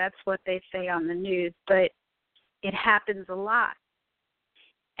anyway. That's what they say on the news, but it happens a lot.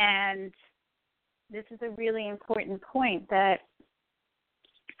 And this is a really important point, that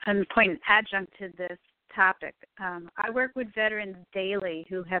an important adjunct to this topic. I work with veterans daily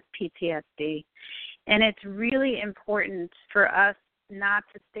who have PTSD, and it's really important for us not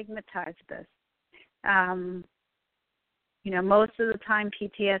to stigmatize this. Most of the time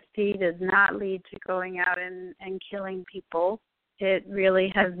PTSD does not lead to going out and killing people. It really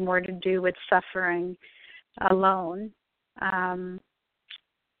has more to do with suffering alone. But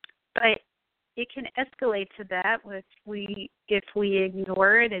it can escalate to that if we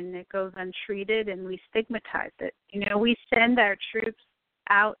ignore it and it goes untreated and we stigmatize it. We send our troops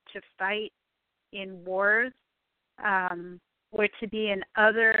out to fight in wars or to be in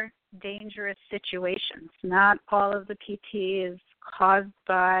other dangerous situations. Not all of the PT is caused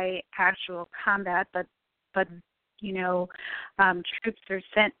by actual combat, but troops are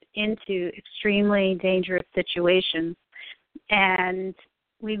sent into extremely dangerous situations, and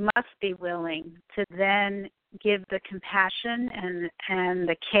we must be willing to then give the compassion and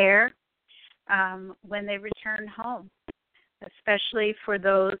the care when they return home, especially for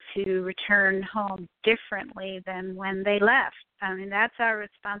those who return home differently than when they left. I mean, that's our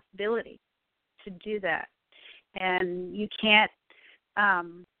responsibility to do that. And you can't,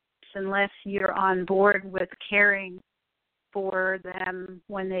 unless you're on board with caring for them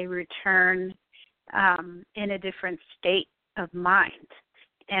when they return in a different state of mind.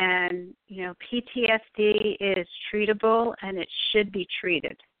 And, PTSD is treatable and it should be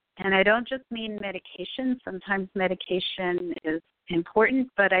treated. And I don't just mean medication. Sometimes medication is important,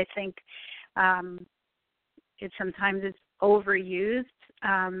 but I think sometimes it's overused.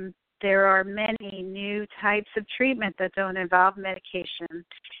 There are many new types of treatment that don't involve medication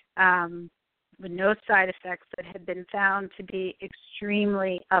with no side effects that have been found to be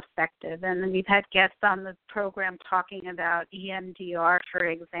extremely effective. And then we've had guests on the program talking about EMDR, for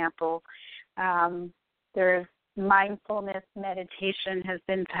example. There's mindfulness meditation has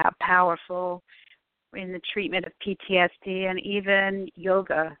been powerful in the treatment of PTSD, and even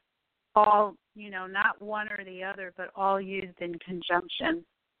yoga, all, not one or the other, but all used in conjunction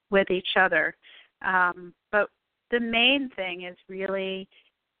with each other. But the main thing is really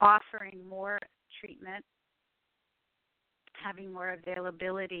offering more treatment, having more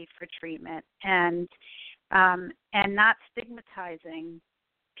availability for treatment, and not stigmatizing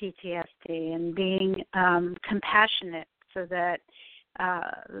PTSD, and being compassionate so that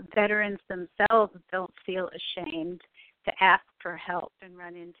veterans themselves don't feel ashamed to ask for help and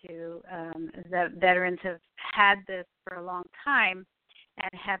run into that veterans have had this for a long time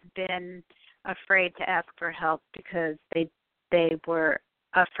and have been afraid to ask for help because they were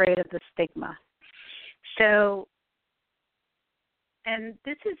afraid of the stigma. So, and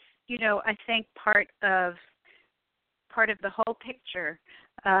this is, I think part of the whole picture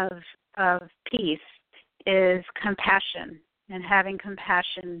of peace is compassion, and having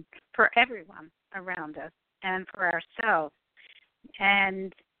compassion for everyone around us and for ourselves.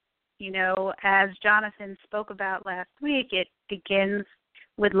 And, as Jonathan spoke about last week, it begins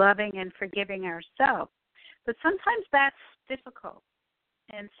with loving and forgiving ourselves. But sometimes that's difficult.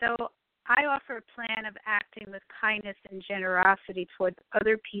 And so I offer a plan of acting with kindness and generosity towards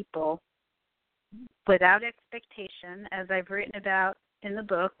other people without expectation, as I've written about in the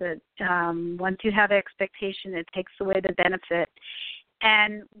book, that once you have expectation, it takes away the benefit.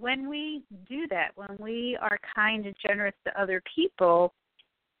 And when we do that, when we are kind and generous to other people,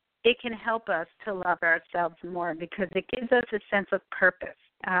 it can help us to love ourselves more, because it gives us a sense of purpose,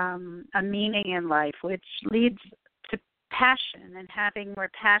 a meaning in life, which leads to passion, and having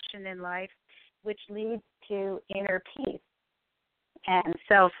more passion in life, which leads to inner peace and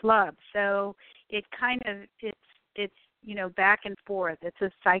self-love. So it kind of, it's back and forth. It's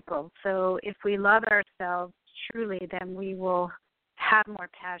a cycle. So if we love ourselves truly, then we will have more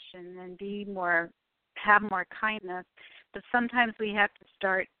passion and have more kindness. But sometimes we have to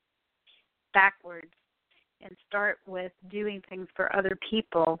start backwards and start with doing things for other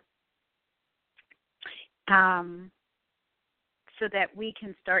people, so that we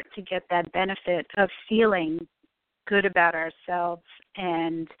can start to get that benefit of feeling good about ourselves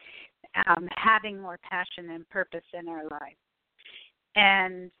and having more passion and purpose in our life.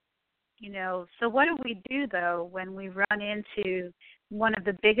 And, so what do we do, though, when we run into one of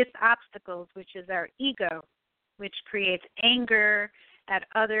the biggest obstacles, which is our ego, which creates anger at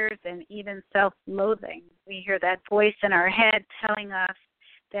others and even self-loathing? We hear that voice in our head telling us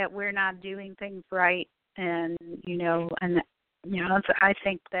that we're not doing things right, and I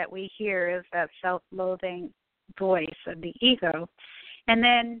think that we hear is that self-loathing voice of the ego. And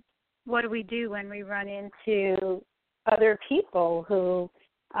then what do we do when we run into other people who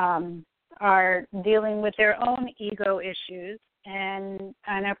are dealing with their own ego issues and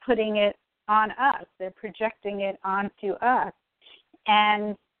are putting it on us? They're projecting it onto us.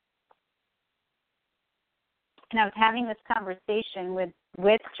 And I was having this conversation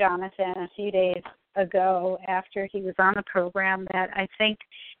with Jonathan a few days ago after he was on the program, that I think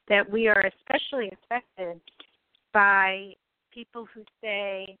that we are especially affected by people who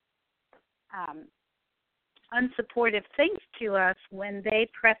say unsupportive things to us when they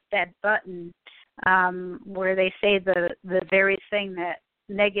press that button where they say the very thing, that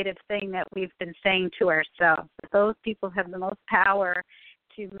negative thing that we've been saying to ourselves. Those people have the most power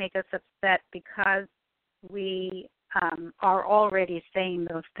to make us upset because we are already saying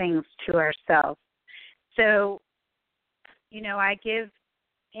those things to ourselves. So, I give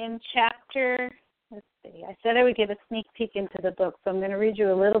in chapter, let's see, I said I would give a sneak peek into the book, so I'm going to read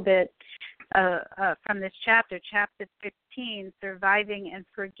you a little bit from this chapter, chapter 15, Surviving and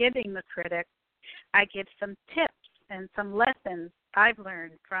Forgiving the Critic. I give some tips and some lessons I've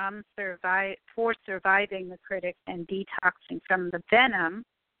learned for surviving the critic and detoxing from the venom,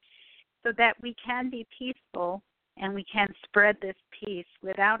 so that we can be peaceful and we can spread this peace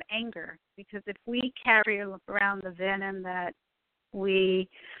without anger. Because if we carry around the venom that we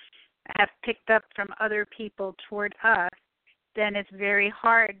have picked up from other people toward us, then it's very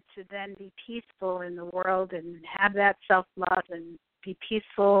hard to then be peaceful in the world and have that self-love and be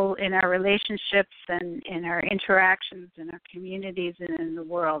peaceful in our relationships and in our interactions in our communities and in the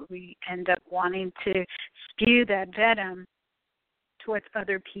world. We end up wanting to spew that venom towards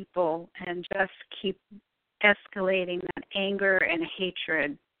other people and just keep escalating that anger and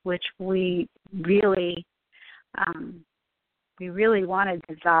hatred, which we really want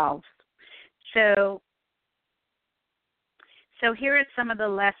to dissolve. So here are some of the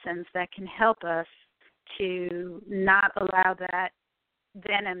lessons that can help us to not allow that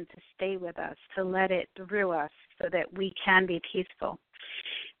venom to stay with us, to let it through us so that we can be peaceful.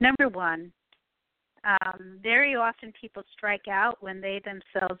 Number one, very often people strike out when they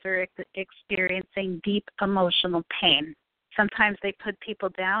themselves are experiencing deep emotional pain. Sometimes they put people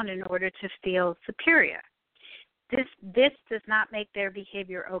down in order to feel superior. This does not make their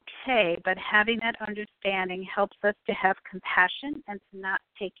behavior okay, but having that understanding helps us to have compassion and to not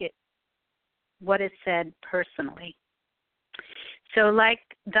take it, what is said, personally. So like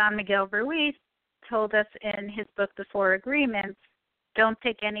Don Miguel Ruiz told us in his book, The Four Agreements, don't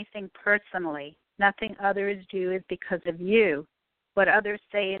take anything personally. Nothing others do is because of you. What others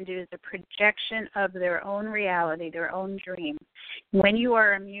say and do is a projection of their own reality, their own dream. When you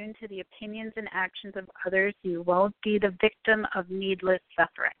are immune to the opinions and actions of others, you won't be the victim of needless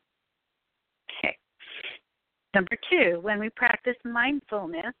suffering. Okay. Number two, when we practice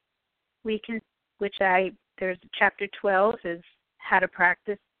mindfulness, we can, there's chapter 12 is how to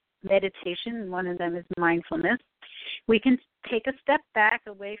practice meditation, and one of them is mindfulness. We can take a step back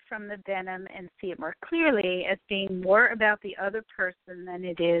away from the venom and see it more clearly as being more about the other person than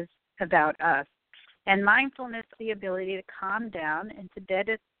it is about us. And mindfulness is the ability to calm down and to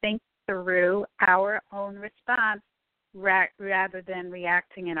better think through our own response rather than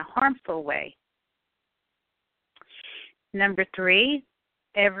reacting in a harmful way. Number three,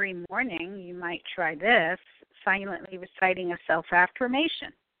 every morning you might try this, silently reciting a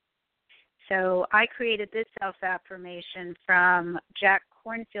self-affirmation. So I created this self-affirmation from Jack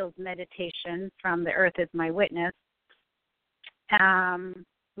Kornfield's meditation from The Earth is My Witness.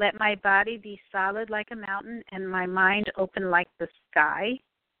 Let my body be solid like a mountain and my mind open like the sky.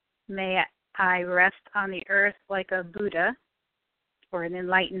 May I rest on the earth like a Buddha or an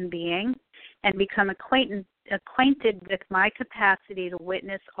enlightened being and become acquainted with my capacity to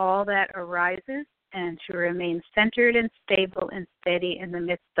witness all that arises and to remain centered and stable and steady in the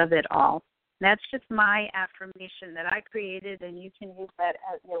midst of it all. That's just my affirmation that I created, and you can use that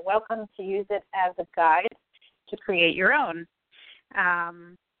you're welcome to use it as a guide to create your own.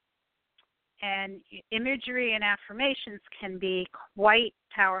 And imagery and affirmations can be quite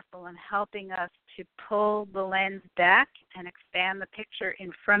powerful in helping us to pull the lens back and expand the picture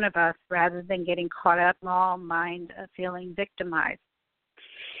in front of us rather than getting caught up in all mind of feeling victimized.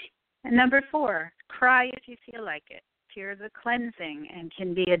 And number four, cry if you feel like it. Tears are cleansing and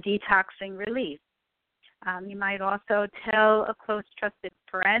can be a detoxing release. You might also tell a close, trusted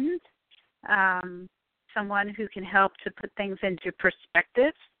friend, someone who can help to put things into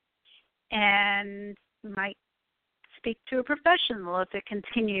perspective, and you might speak to a professional if it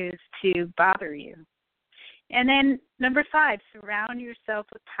continues to bother you. And then number five, surround yourself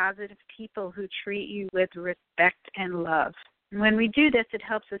with positive people who treat you with respect and love. And when we do this, it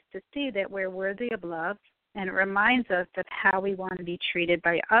helps us to see that we're worthy of love, and it reminds us of how we want to be treated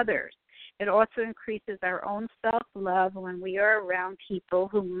by others. It also increases our own self-love when we are around people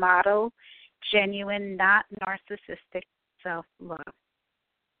who model genuine, not narcissistic self-love.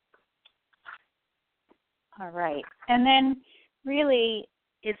 All right. And then really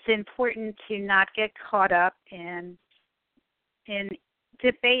it's important to not get caught up in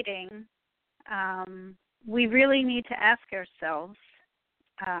debating. We really need to ask ourselves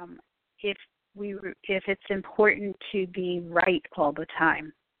if it's important to be right all the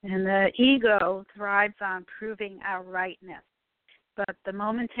time. And the ego thrives on proving our rightness. But the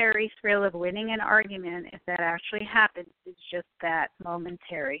momentary thrill of winning an argument, if that actually happens, is just that,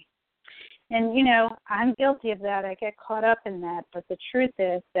 momentary. And, I'm guilty of that. I get caught up in that. But the truth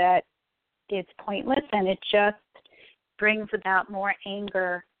is that it's pointless, and it just brings about more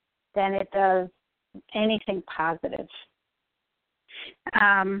anger than it does anything positive.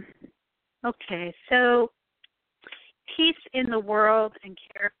 Okay, so peace in the world and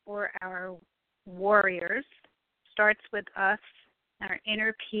care for our warriors starts with us, our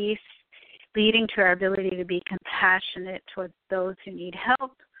inner peace, leading to our ability to be compassionate towards those who need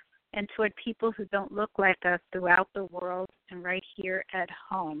help and toward people who don't look like us throughout the world and right here at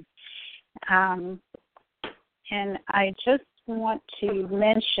home. And I just want to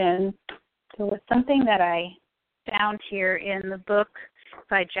mention there was something that I found here in the book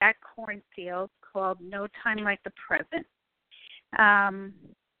by Jack Kornfield called No Time Like the Present.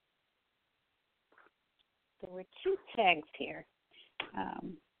 There were two tags here.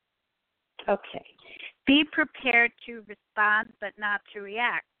 Okay. Be prepared to respond but not to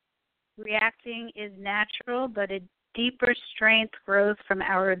react. Reacting is natural, but a deeper strength grows from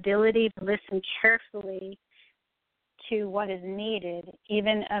our ability to listen carefully to what is needed,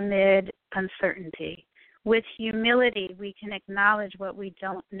 even amid uncertainty. With humility, we can acknowledge what we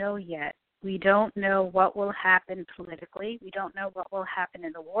don't know yet. We don't know what will happen politically. We don't know what will happen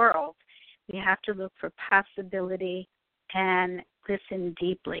in the world. We have to look for possibility and listen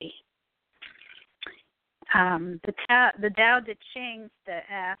deeply. The Tao Te Ching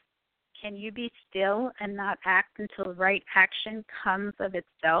asks, can you be still and not act until right action comes of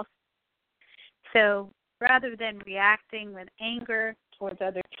itself? So rather than reacting with anger towards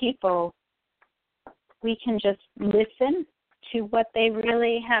other people, we can just listen to what they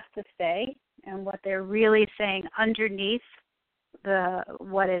really have to say and what they're really saying underneath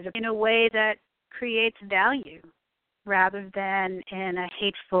what is, in a way that creates value rather than in a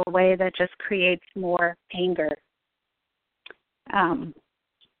hateful way that just creates more anger.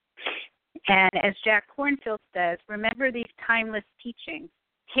 And as Jack Kornfield says, remember these timeless teachings.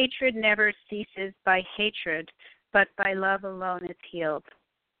 Hatred never ceases by hatred, but by love alone is healed.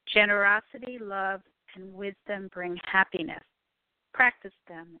 Generosity, love, and wisdom bring happiness. Practice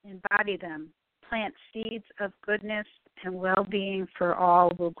them, embody them, plant seeds of goodness, and well-being for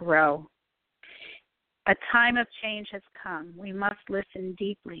all will grow. A time of change has come. We must listen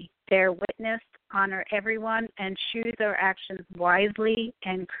deeply, bear witness, honor everyone, and choose our actions wisely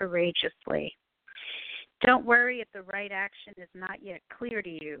and courageously. Don't worry if the right action is not yet clear to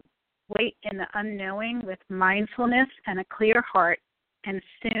you. Wait in the unknowing with mindfulness and a clear heart, and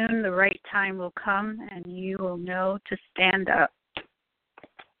soon the right time will come and you will know to stand up.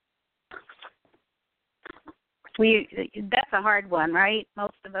 That's a hard one, right?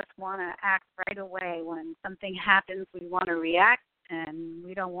 Most of us want to act right away. When something happens, we want to react, and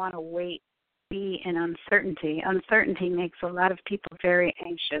we don't want to wait, be in uncertainty. Uncertainty makes a lot of people very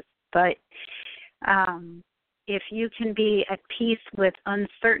anxious. But if you can be at peace with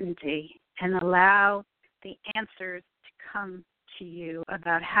uncertainty and allow the answers to come to you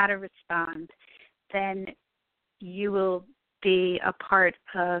about how to respond, then you will be a part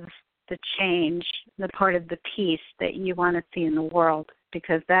of the change, the part of the peace that you want to see in the world,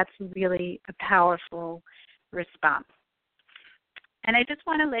 because that's really a powerful response. And I just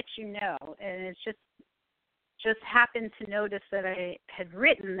want to let you know, and it's just happened to notice that I had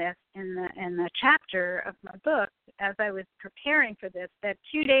written this in the chapter of my book as I was preparing for this, that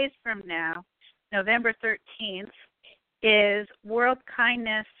 2 days from now, November 13th, is World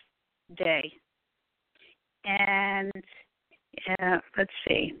Kindness Day. And let's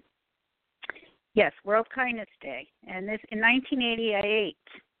see. Yes, World Kindness Day. And this in 1988,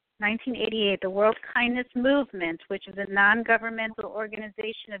 the World Kindness Movement, which is a non-governmental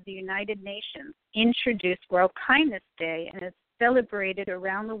organization of the United Nations, introduced World Kindness Day, and it's celebrated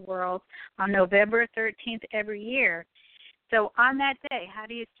around the world on November 13th every year. So on that day, how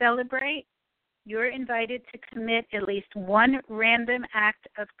do you celebrate? You're invited to commit at least one random act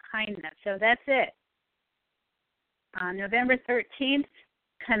of kindness. So that's it. On November 13th,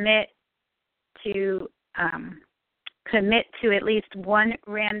 commit to at least one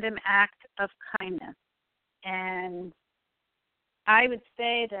random act of kindness. And I would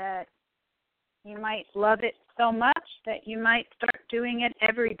say that you might love it so much that you might start doing it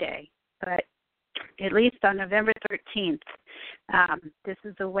every day. But at least on November 13th, this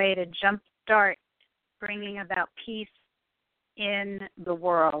is a way to jumpstart bringing about peace in the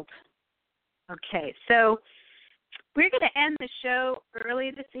world. Okay, so we're going to end the show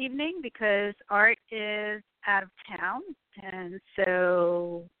early this evening because Art is out of town, and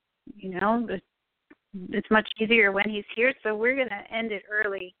so it's much easier when he's here, so we're going to end it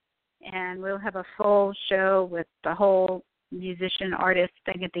early, and we'll have a full show with the whole musician artist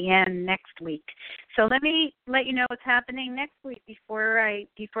thing at the end next week. So let me let you know what's happening next week before I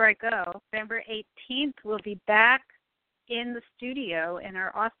go. November 18th, we'll be back in the studio, in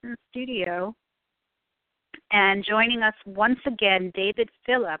our Austin studio, and joining us once again, David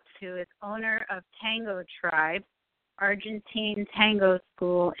Phillips, who is owner of Tango Tribe, Argentine Tango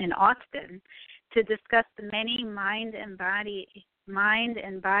School in Austin, to discuss the many mind and body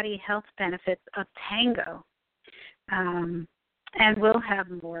health benefits of tango. And we'll have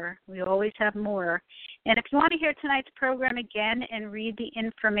more. We always have more. And if you want to hear tonight's program again and read the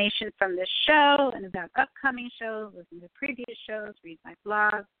information from this show and about upcoming shows, listen to previous shows, read my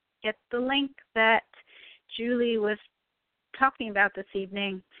blog, get the link that Julie was talking about this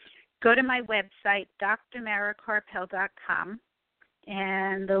evening, go to my website, drmarakarpel.com,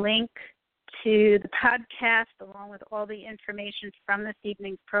 and the link to the podcast along with all the information from this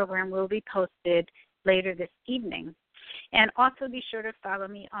evening's program will be posted later this evening. And also be sure to follow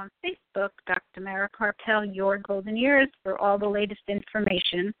me on Facebook, Dr. Mara Karpel, Your Golden Years, for all the latest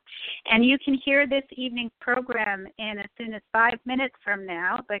information. And you can hear this evening's program in as soon as 5 minutes from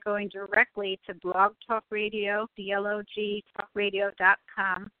now by going directly to Blog Talk Radio,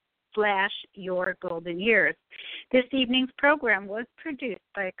 blogtalkradio.com/Your Golden Years. This evening's program was produced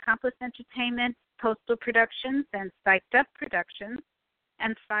by Accomplice Entertainment, Postal Productions, and Psyched Up Productions,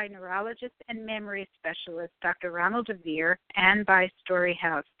 and by neurologist and memory specialist Dr. Ronald DeVere, and by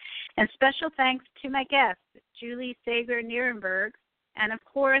Storyhouse. And special thanks to my guest, Julie Saeger Nierenberg, and of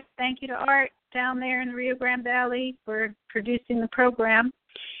course, thank you to Art down there in the Rio Grande Valley for producing the program.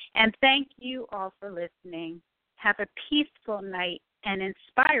 And thank you all for listening. Have a peaceful night and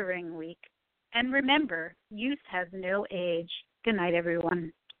inspiring week. And remember, youth has no age. Good night,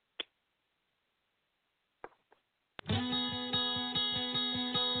 everyone.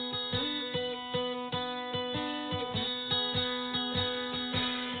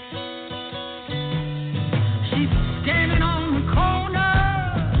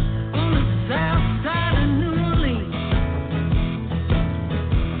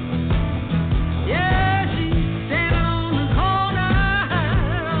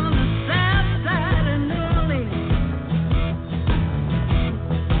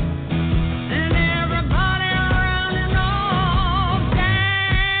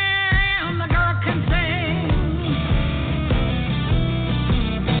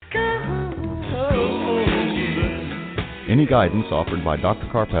 Any guidance offered by Dr.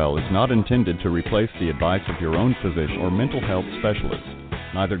 Karpel is not intended to replace the advice of your own physician or mental health specialist.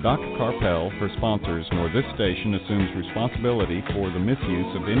 Neither Dr. Karpel, her sponsors, nor this station assumes responsibility for the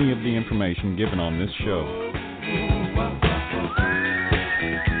misuse of any of the information given on this show.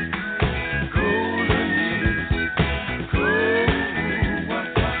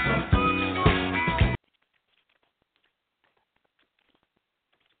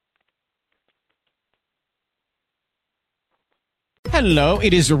 Hello,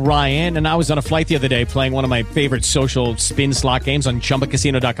 it is Ryan, and I was on a flight the other day playing one of my favorite social spin slot games on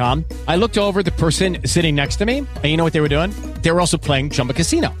ChumbaCasino.com. I looked over at the person sitting next to me, and you know what they were doing? They were also playing Chumba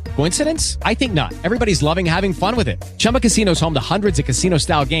Casino. Coincidence? I think not. Everybody's loving having fun with it. Chumba Casino is home to hundreds of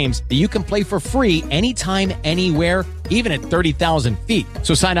casino-style games that you can play for free anytime, anywhere, even at 30,000 feet.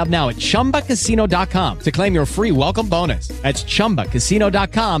 So sign up now at ChumbaCasino.com to claim your free welcome bonus. That's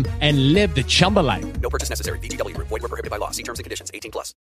ChumbaCasino.com and live the Chumba life. No purchase necessary. VGW. Void where prohibited by law. See terms and conditions. 18+.